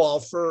thank you all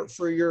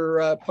for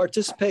your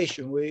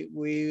participation. We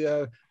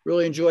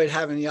really enjoyed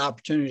having the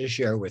opportunity to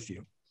share with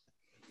you.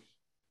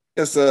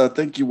 Yes,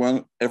 thank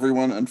you,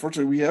 everyone.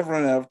 Unfortunately, we have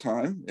run out of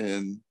time,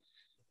 and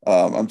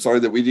I'm sorry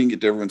that we didn't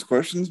get to everyone's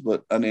questions,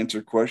 but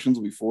unanswered questions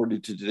will be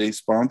forwarded to today's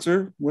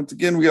sponsor. Once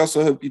again, we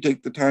also hope you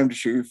take the time to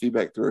share your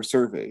feedback through our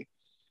survey.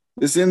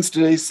 This ends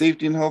today's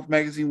Safety and Health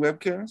Magazine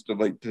webcast. I'd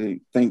like to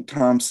thank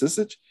Tom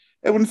Sisich,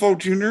 Edwin Falk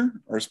Jr.,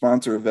 our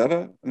sponsor,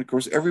 Avetta, and of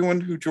course,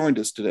 everyone who joined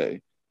us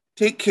today.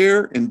 Take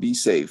care and be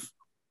safe.